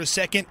historian for a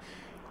second.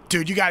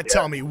 Dude, you got to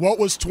tell me, what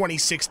was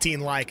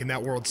 2016 like in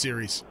that World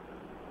Series?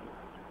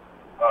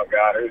 Oh,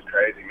 God, it was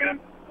crazy,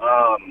 man.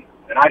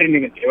 And I didn't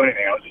even do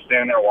anything. I was just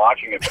standing there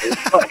watching it.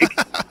 But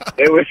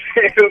it was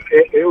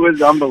it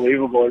was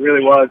unbelievable. It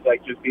really was,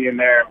 like, just being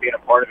there and being a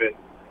part of it.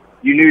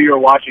 You knew you were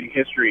watching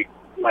history,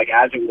 like,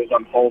 as it was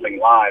unfolding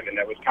live, and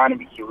it was kind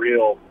of a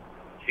surreal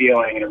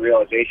feeling and a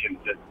realization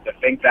to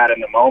think that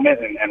in the moment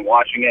and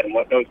watching it and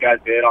what those guys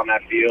did on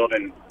that field.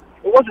 And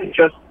it wasn't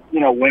just,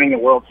 winning a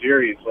World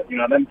Series, but,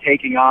 them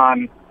taking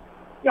on,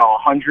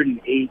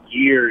 108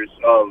 years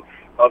of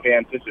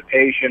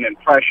anticipation and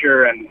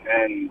pressure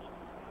and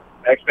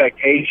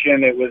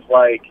expectation. It was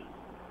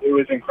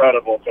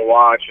incredible to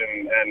watch,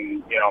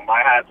 and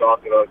my hat's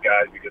off to those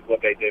guys, because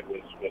what they did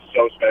was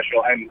so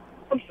special, and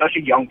from such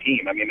a young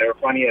team. I mean, there were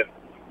plenty of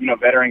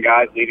veteran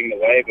guys leading the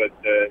way, but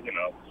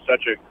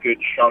such a good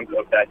chunk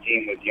of that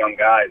team was young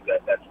guys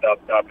that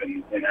stepped up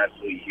in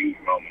absolutely huge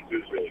moments.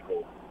 It was really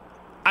cool.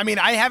 I mean,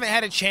 I haven't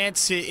had a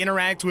chance to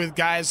interact with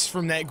guys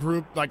from that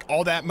group like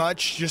all that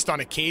much, just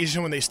on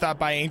occasion when they stop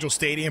by Angel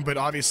Stadium, but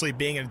obviously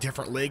being in a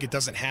different league, it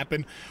doesn't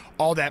happen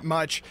all that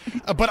much.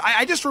 But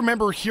I just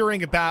remember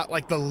hearing about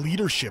like the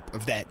leadership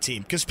of that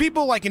team, because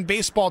people like in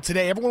baseball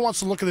today, everyone wants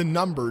to look at the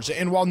numbers,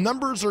 and while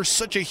numbers are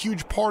such a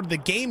huge part of the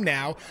game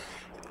now,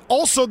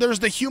 also, there's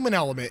the human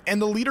element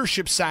and the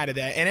leadership side of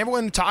that. And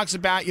everyone talks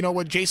about,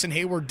 what Jason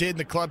Hayward did in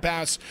the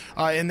clubhouse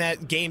in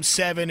that Game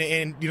 7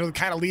 and, the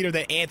kind of leader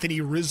that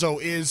Anthony Rizzo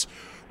is.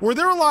 Were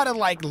there a lot of,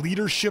 like,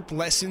 leadership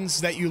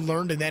lessons that you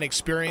learned in that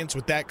experience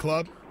with that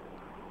club?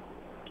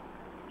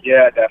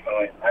 Yeah,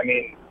 definitely. I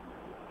mean,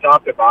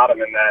 top to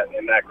bottom in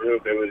that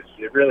group,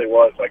 it really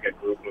was like a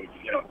group of,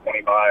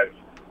 25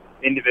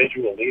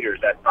 individual leaders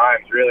at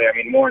times, really. I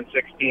mean, more in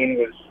 16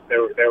 was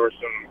there were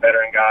some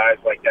veteran guys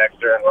like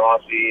Dexter and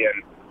Rossi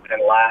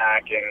and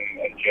Lack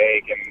and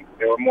Jake, and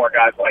there were more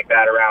guys like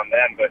that around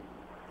then. But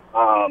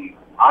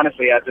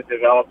honestly, as it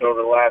developed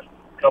over the last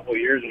couple of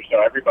years or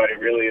so, everybody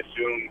really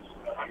assumes,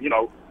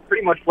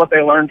 pretty much what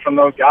they learned from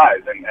those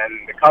guys. And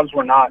the Cubs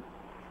were not,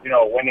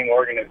 a winning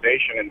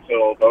organization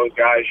until those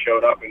guys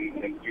showed up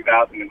in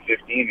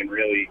 2015 and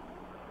really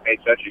made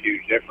such a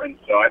huge difference.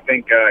 So I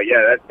think,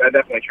 that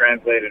definitely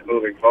translated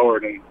moving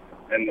forward, and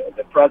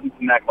the presence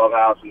in that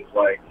clubhouse is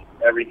like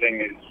everything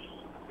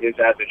is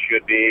as it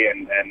should be,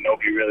 and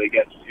nobody really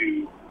gets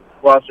too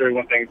flustered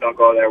when things don't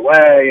go their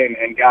way,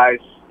 and guys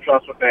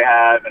trust what they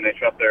have, and they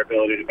trust their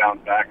ability to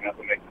bounce back, and that's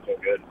what makes it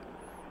so good.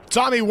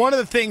 Tommy, one of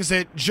the things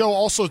that Joe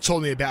also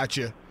told me about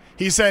you,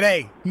 he said,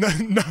 hey,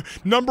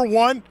 number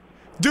one,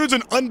 dude's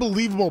an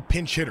unbelievable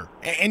pinch hitter,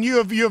 and you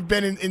have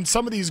been in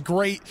some of these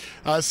great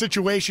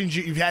situations.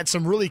 You've had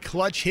some really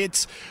clutch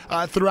hits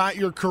throughout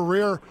your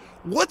career.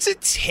 What's it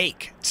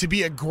take to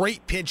be a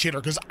great pinch hitter?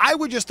 Because I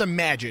would just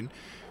imagine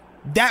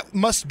that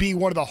must be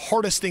one of the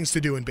hardest things to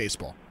do in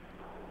baseball.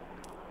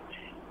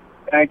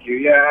 Thank you.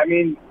 Yeah, I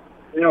mean,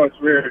 it's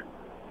weird.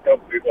 A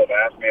couple people have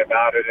asked me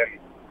about it, and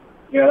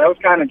that was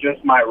kind of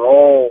just my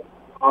role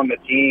on the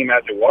team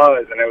as it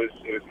was, and it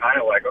was kind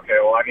of like, okay,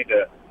 well, I need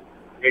to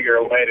figure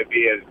a way to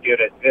be as good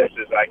at this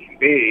as I can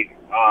be.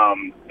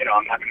 I'm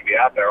not going to be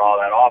out there all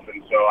that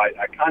often, so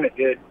I kind of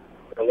did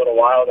for a little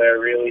while there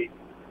really,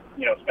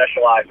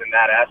 specialize in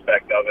that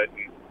aspect of it.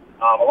 And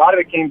a lot of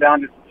it came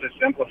down to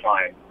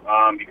simplifying,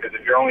 because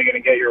if you're only going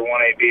to get your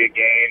 1AB a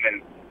game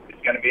and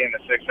it's going to be in the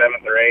 6th,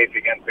 7th, or 8th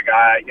against a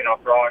guy,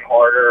 throwing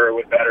harder or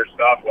with better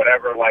stuff,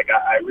 whatever, like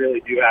I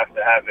really do have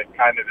to have it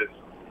kind of as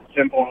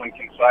simple and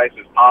concise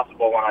as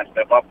possible when I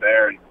step up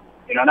there. And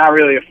not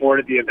really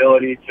afforded the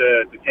ability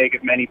to take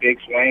as many big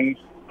swings,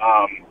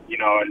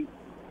 and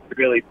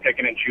really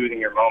picking and choosing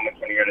your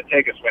moments when you're going to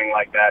take a swing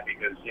like that,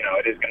 because,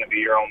 it is going to be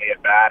your only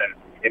at-bat, and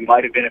it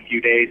might have been a few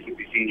days since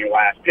you've seen your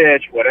last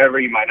pitch, whatever.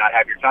 You might not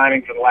have your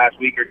timing for the last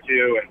week or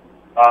two, and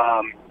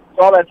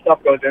so all that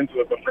stuff goes into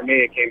it. But for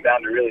me, it came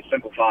down to really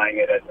simplifying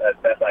it as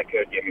best I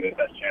could, give me the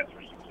best chance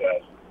for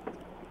success.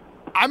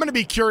 I'm going to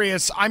be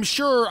curious. I'm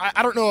sure,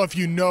 I don't know if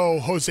you know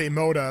Jose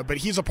Mota, but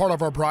he's a part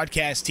of our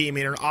broadcast team,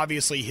 and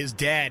obviously his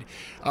dad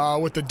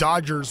with the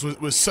Dodgers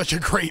was such a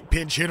great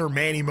pinch hitter.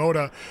 Manny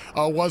Mota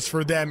was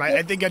for them.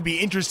 I think I'd be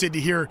interested to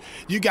hear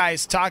you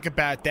guys talk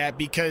about that,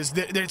 because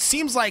it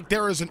seems like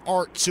there is an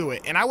art to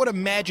it, and I would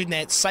imagine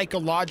that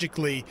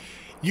psychologically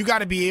you got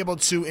to be able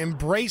to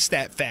embrace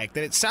that fact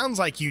that it sounds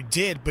like you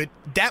did, but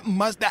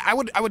I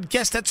would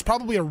guess that's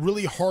probably a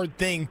really hard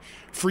thing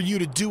for you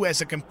to do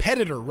as a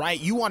competitor, right?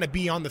 You want to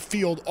be on the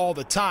field all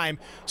the time,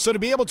 so to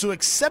be able to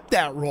accept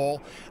that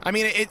role, I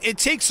mean, it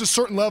takes a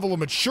certain level of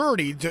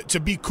maturity to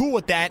be cool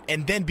with that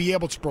and then be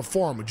able to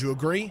perform. Would you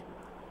agree?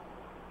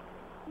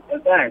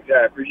 Well, thanks. Yeah,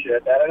 I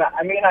appreciate that. And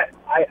I mean,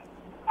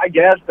 I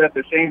guess, but at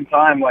the same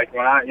time, like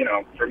when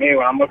for me,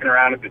 when I'm looking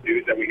around at the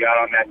dudes that we got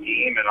on that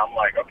team, and I'm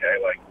like, okay,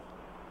 like,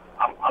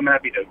 I'm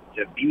happy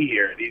to be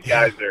here. These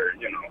guys are,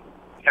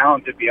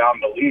 talented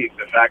beyond belief.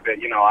 The fact that,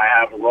 I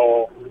have a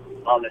role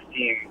on this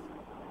team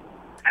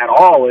at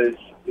all is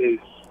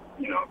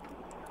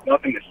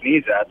nothing to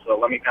sneeze at. So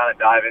let me kind of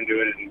dive into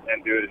it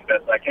and do it as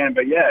best I can.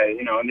 But yeah,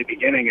 in the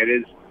beginning it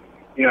is,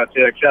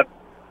 to accept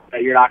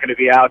that you're not going to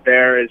be out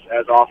there as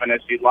often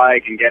as you'd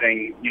like and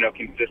getting,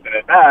 consistent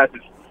at bats.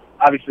 It's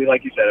obviously,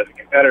 like you said, as a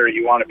competitor,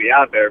 you want to be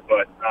out there,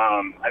 but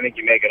I think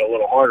you make it a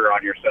little harder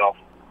on yourself,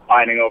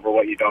 finding over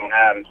what you don't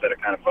have instead of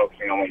kind of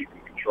focusing on what you can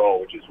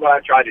control, which is what I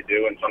try to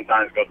do, and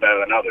sometimes it goes better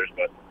than others.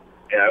 But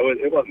yeah,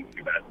 it wasn't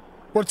too bad.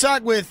 We're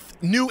talking with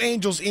new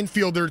Angels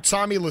infielder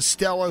Tommy La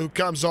Stella, who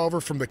comes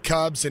over from the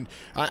Cubs, and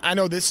I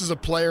know this is a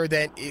player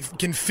that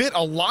can fit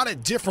a lot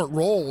of different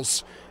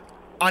roles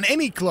on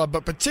any club,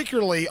 but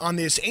particularly on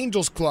this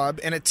Angels club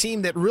and a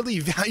team that really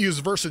values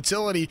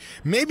versatility,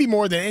 maybe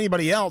more than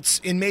anybody else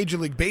in Major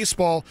League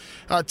Baseball.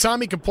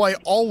 Tommy can play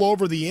all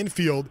over the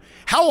infield.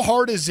 How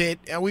hard is it,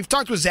 and we've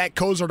talked with Zach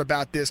Cozart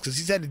about this because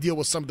he's had to deal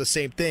with some of the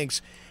same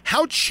things,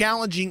 how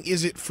challenging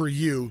is it for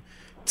you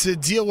to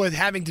deal with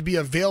having to be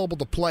available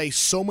to play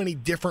so many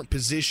different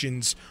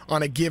positions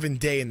on a given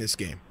day in this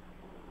game?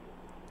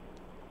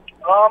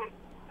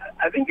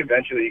 I think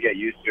eventually you get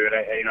used to it.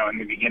 In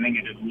the beginning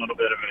it's just a little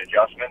bit of an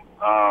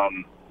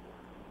adjustment.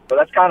 But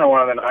that's kind of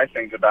one of the nice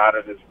things about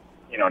it is,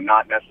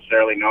 not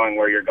necessarily knowing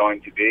where you're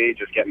going to be,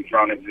 just getting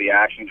thrown into the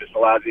action just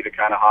allows you to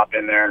kind of hop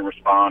in there and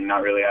respond,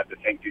 not really have to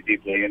think too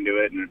deeply into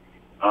it, and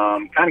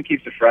kind of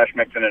keeps it fresh,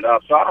 mixing it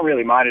up. So I don't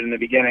really mind it in the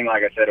beginning.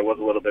 Like I said, it was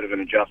a little bit of an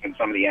adjustment,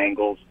 some of the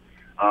angles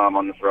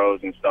on the throws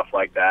and stuff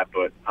like that.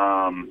 But,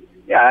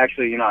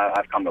 actually,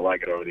 I've come to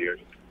like it over the years.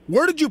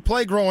 Where did you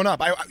play growing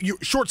up? You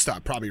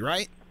shortstop probably,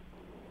 right?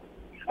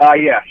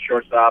 Yeah,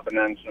 shortstop, and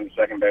then some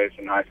second base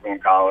in high school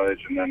and college,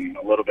 and then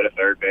a little bit of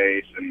third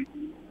base, and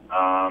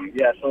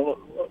so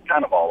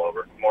kind of all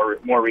over.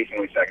 More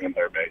recently, second and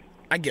third base.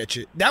 I get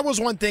you. That was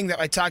one thing that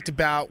I talked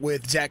about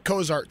with Zach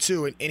Cozart,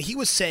 too, and he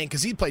was saying,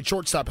 because he played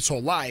shortstop his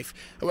whole life,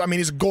 I mean,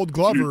 he's a Gold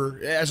Glover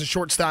as a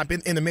shortstop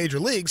in the major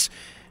leagues,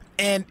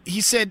 and he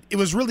said it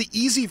was really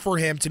easy for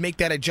him to make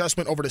that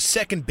adjustment over to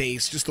second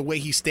base, just the way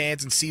he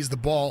stands and sees the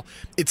ball.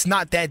 It's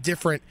not that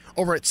different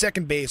over at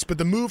second base, but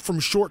the move from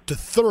short to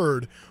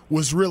third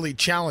was really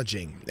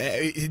challenging.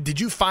 Did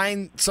you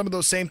find some of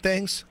those same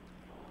things?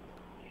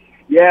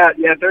 Yeah,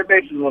 third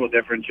base is a little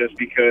different just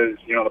because,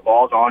 the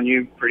ball's on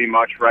you pretty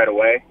much right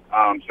away.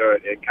 So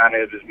it kind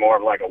of is more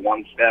of like a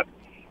one-step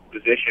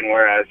position,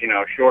 whereas,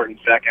 short and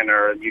second,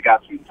 or you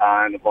got some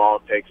time, the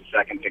ball takes a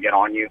second to get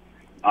on you.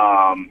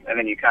 And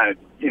then you kind of,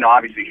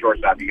 obviously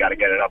shortstop, you got to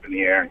get it up in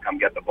the air and come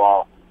get the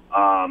ball.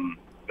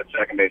 But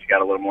second base, you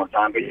got a little more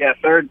time. But yeah,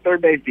 third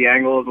base, the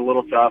angle is a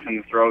little tough and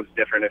the throw's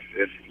different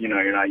if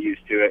you're not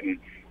used to it. And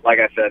like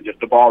I said, just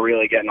the ball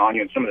really getting on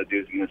you. And some of the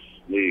dudes in this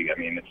league, I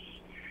mean,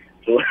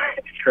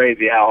 it's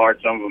crazy how hard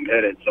some of them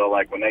hit it. So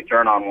like when they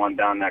turn on one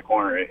down that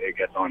corner, it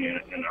gets on you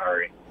in a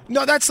hurry.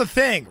 No, that's the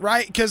thing,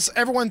 right? Because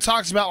everyone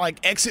talks about like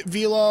exit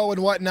velo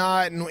and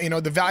whatnot, and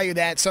the value of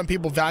that. Some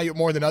people value it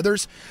more than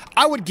others.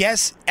 I would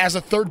guess as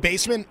a third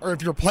baseman, or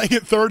if you're playing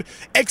at third,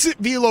 exit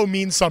velo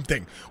means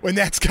something when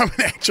that's coming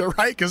at you,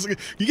 right? Because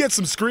you get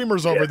some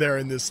screamers over there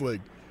in this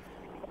league.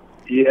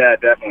 Yeah,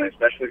 definitely,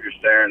 especially if you're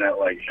staring at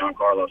like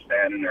Giancarlo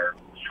Stanton or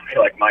somebody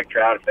like Mike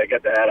Trout. If they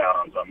get the head out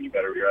on something, you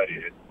better be ready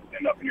to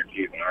end up in your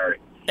teeth in a hurry.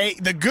 Hey,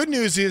 the good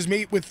news is,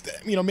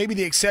 with maybe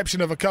the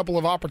exception of a couple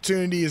of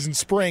opportunities in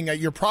spring,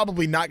 you're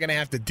probably not going to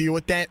have to deal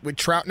with that with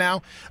Trout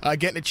now,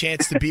 getting a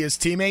chance to be his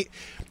teammate.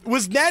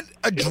 Was that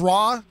a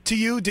draw to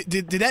you?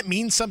 Did that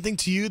mean something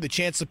to you, the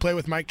chance to play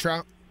with Mike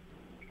Trout?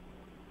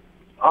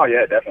 Oh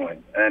yeah, definitely.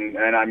 And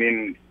I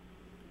mean,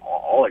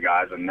 all the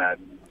guys in that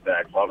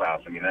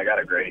clubhouse. I mean, they got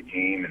a great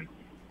team, and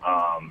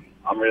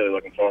I'm really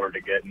looking forward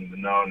to getting to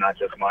know not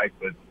just Mike,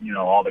 but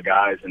all the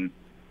guys and.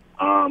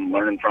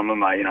 Learning from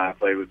him. I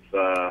played with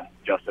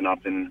Justin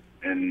Upton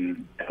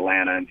in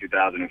Atlanta in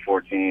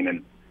 2014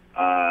 and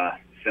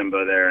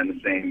Simba there in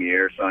the same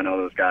year, so I know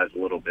those guys a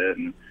little bit.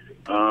 And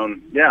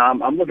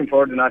I'm looking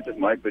forward to not just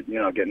Mike, but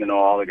getting to know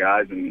all the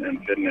guys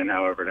and fitting in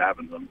however it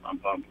happens. I'm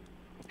pumped.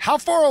 How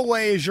far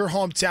away is your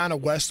hometown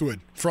of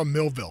Westwood from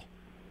Millville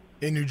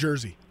in New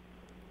Jersey?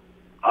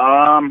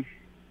 I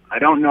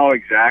don't know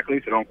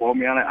exactly, so don't quote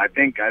me on it. I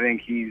think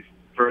he's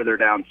further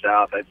down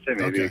south. I'd say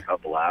maybe a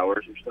couple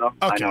hours or so.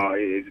 Okay. I know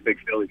he's a big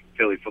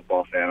Philly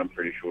football fan, I'm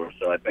pretty sure.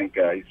 So I think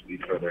he's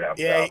further down south.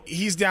 Yeah,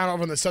 he's down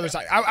over on the southern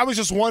side. I was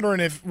just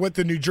wondering what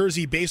the New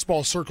Jersey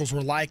baseball circles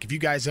were like, if you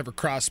guys ever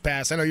crossed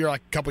paths. I know you're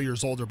like a couple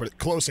years older, but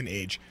close in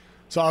age.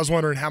 So I was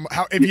wondering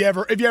how if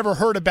you ever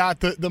heard about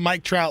the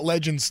Mike Trout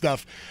legend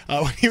stuff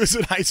when he was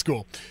in high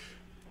school.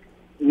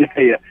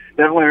 Yeah.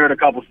 Definitely heard a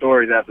couple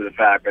stories after the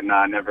fact, but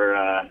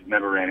never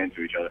ran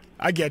into each other.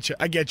 I get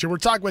you. We're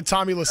talking with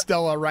Tommy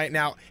LaStella right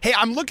now. Hey,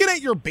 I'm looking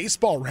at your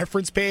baseball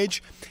reference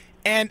page,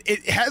 and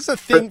it has a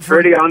thing for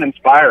pretty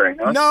uninspiring.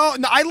 Huh? No,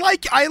 I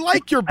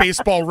like your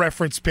baseball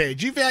reference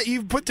page.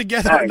 You've put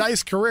together a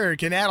nice career. It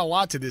can add a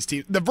lot to this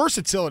team. The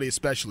versatility,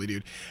 especially,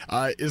 dude,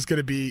 is going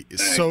to be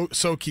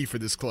so key for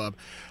this club.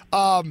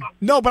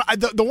 No, but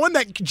the one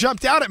that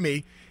jumped out at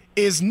me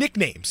is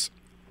nicknames.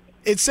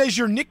 It says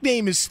your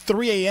nickname is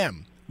 3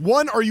 a.m.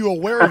 One, are you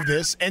aware of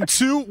this? And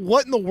two,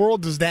 what in the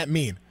world does that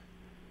mean?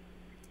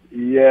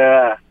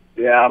 Yeah,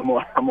 I'm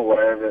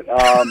aware of it.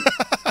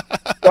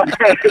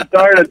 It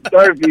started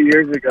a few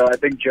years ago. I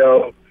think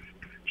Joe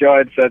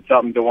had said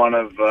something to one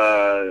of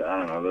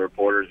the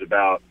reporters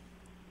about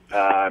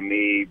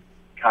me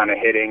kind of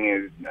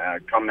hitting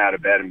coming out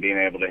of bed and being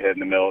able to hit in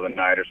the middle of the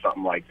night or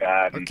something like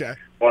that. And okay.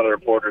 One of the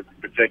reporters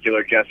in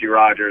particular, Jesse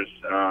Rogers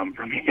from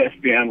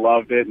ESPN,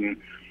 loved it and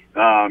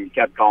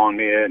kept calling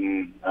me it,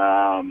 and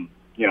I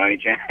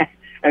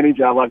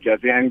love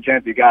Jesse. Any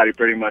chance he got, he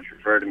pretty much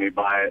referred to me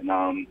by it,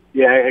 and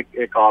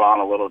it caught on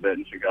a little bit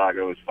in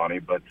Chicago. It was funny,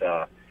 but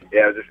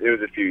it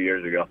was a few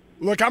years ago.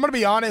 Look, I'm going to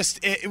be honest.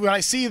 When I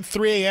see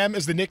 3 a.m.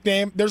 as the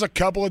nickname, there's a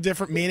couple of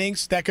different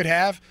meanings that could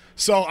have.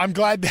 So I'm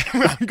glad that's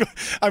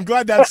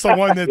the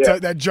one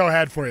that Joe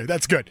had for you.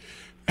 That's good.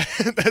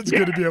 That's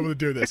good to be able to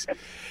do this.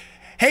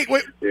 Hey,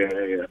 wait.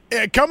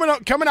 Yeah. Coming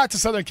out to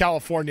Southern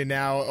California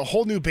now, a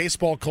whole new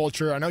baseball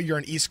culture. I know you're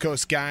an East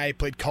Coast guy,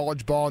 played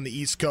college ball on the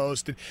East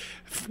Coast. And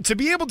to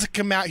be able to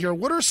come out here,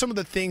 what are some of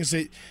the things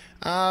that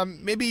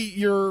maybe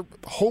you're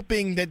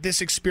hoping that this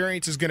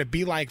experience is going to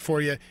be like for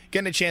you,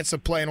 getting a chance to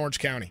play in Orange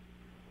County?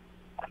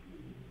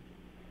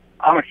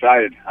 I'm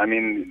excited. I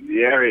mean,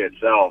 the area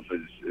itself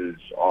is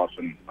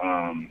awesome.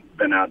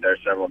 Been out there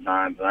several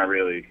times, and I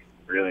really,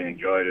 really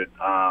enjoyed it.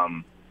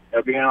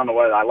 Being on the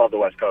West, I love the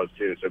West Coast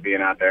too. So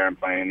being out there and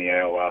playing in the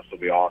AL West will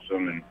be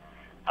awesome. And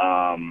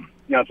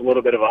it's a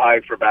little bit of a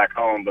hike for back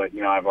home, but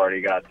I've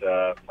already got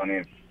plenty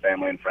of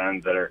family and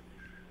friends that are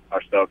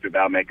stoked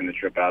about making the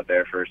trip out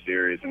there for a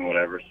series and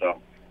whatever. So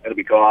it'll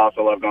be cool. I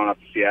also love going up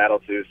to Seattle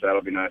too, so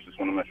that'll be nice. It's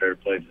one of my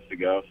favorite places to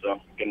go. So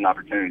get an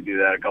opportunity to do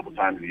that a couple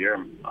times a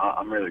year.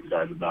 I'm really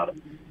excited about it.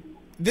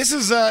 This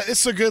is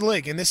a good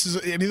league, and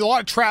a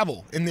lot of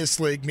travel in this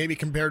league, maybe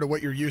compared to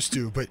what you're used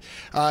to. But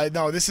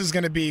no, it's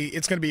gonna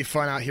be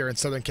fun out here in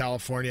Southern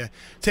California.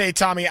 Hey,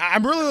 Tommy,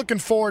 I'm really looking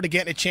forward to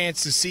getting a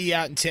chance to see you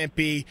out in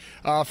Tempe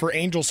for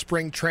Angels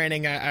spring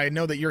training. I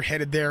know that you're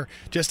headed there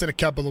just in a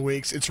couple of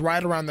weeks. It's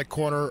right around the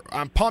corner.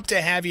 I'm pumped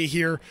to have you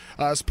here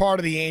as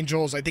part of the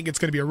Angels. I think it's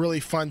going to be a really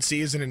fun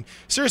season. And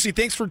seriously,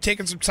 thanks for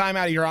taking some time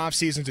out of your off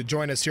season to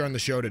join us here on the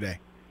show today.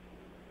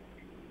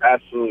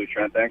 Absolutely,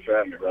 Trent. Thanks for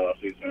having me, brother. I'll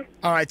see you soon.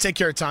 All right, take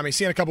care, Tommy.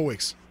 See you in a couple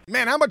weeks.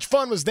 Man, how much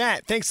fun was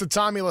that? Thanks to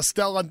Tommy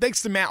LaStella, and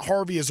thanks to Matt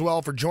Harvey as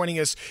well for joining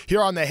us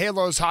here on the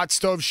Halos Hot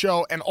Stove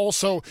Show and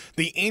also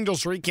the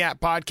Angels Recap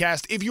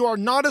Podcast. If you are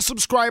not a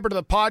subscriber to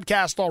the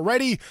podcast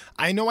already,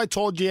 I know I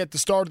told you at the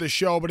start of the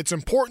show, but it's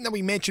important that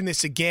we mention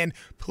this again.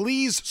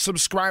 Please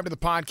subscribe to the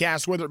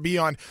podcast, whether it be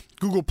on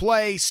Google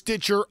Play,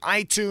 Stitcher,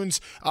 iTunes.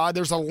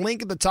 There's a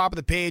link at the top of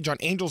the page on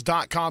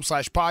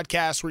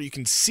angels.com/podcast where you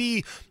can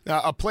see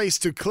a place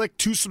to click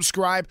to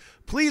subscribe.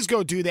 Please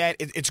go do that.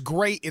 It's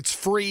great. It's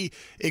free.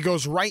 It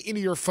goes right into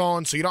your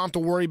phone, so you don't have to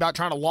worry about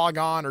trying to log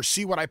on or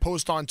see what I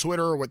post on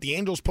Twitter or what the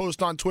Angels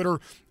post on Twitter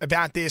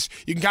about this.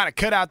 You can kind of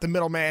cut out the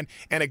middleman,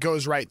 and it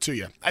goes right to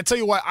you. I tell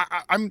you what,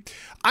 I'm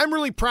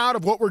really proud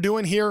of what we're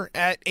doing here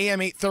at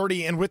AM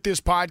 830, and with this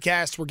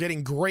podcast, we're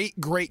getting great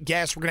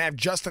guests. We're going to have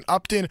Justin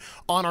Upton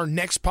on our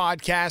next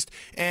podcast,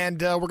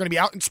 and we're going to be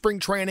out in spring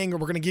training,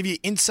 and we're going to give you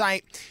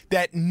insight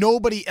that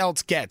nobody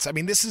else gets. I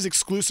mean, this is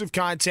exclusive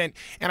content,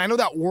 and I know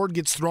that word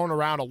gets thrown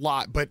around a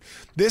lot, but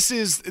this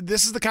is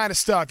the kind of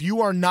stuff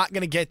you are not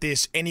going to get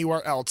this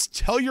anywhere else.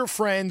 Tell your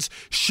friends,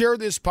 share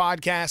this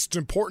podcast. It's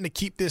important to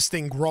keep this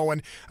thing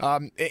growing.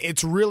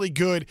 It's really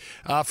good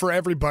for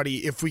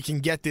everybody if we can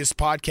get this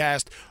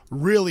podcast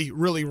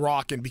really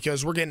rocking,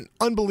 because we're getting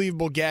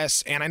unbelievable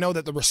guests, and I know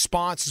that the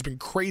response has been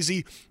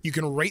crazy. You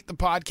can rate the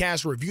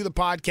podcast, review the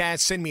podcast,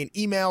 send me an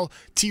email,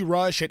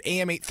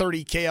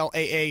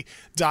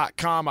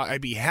 trush@am830klaa.com. I'd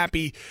be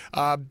happy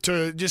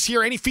to just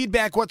hear any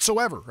feedback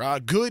whatsoever,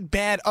 good,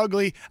 bad,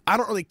 ugly. I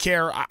don't really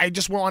care. I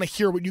just want to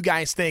hear what you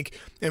guys think,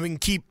 and we can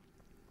keep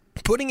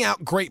putting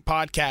out great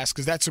podcasts,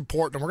 because that's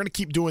important. And we're going to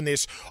keep doing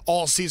this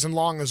all season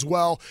long as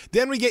well.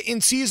 Then we get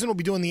in season, we'll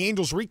be doing the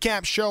Angels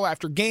recap show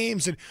after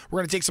games, and we're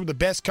going to take some of the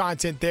best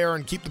content there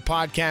and keep the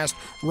podcast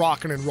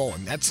rocking and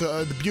rolling. That's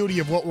the beauty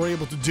of what we're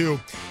able to do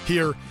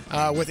here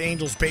with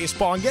Angels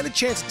baseball, and get a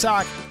chance to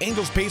talk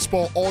Angels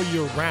baseball all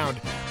year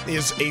round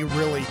is a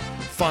really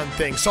fun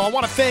thing. So I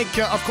want to thank,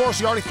 of course,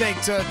 we already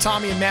thanked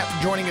Tommy and Matt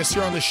for joining us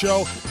here on the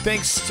show.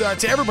 Thanks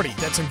to everybody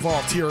that's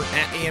involved here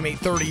at AM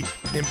 830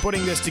 in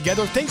putting this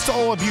together. Thanks to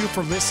all of you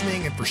for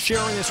listening and for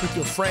sharing this with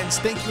your friends.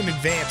 Thank you in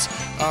advance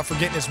for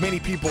getting as many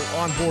people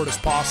on board as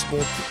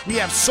possible. We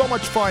have so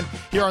much fun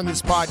here on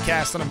this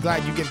podcast, and I'm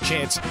glad you get a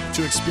chance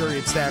to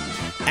experience that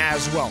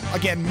as well.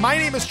 Again, my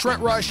name is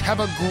Trent Rush. Have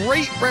a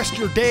great rest of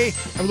your day,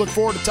 and we look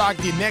forward to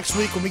talking to you next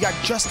week when we got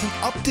Justin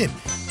Upton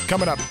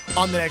coming up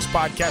on the next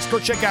podcast. Go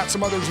check out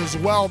some others as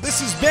well. This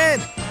has been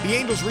the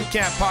Angels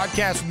Recap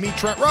Podcast with me,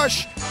 Trent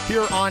Rush,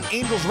 here on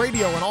Angels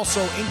Radio and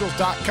also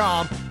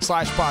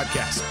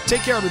angels.com/podcast.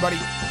 Take care, everybody.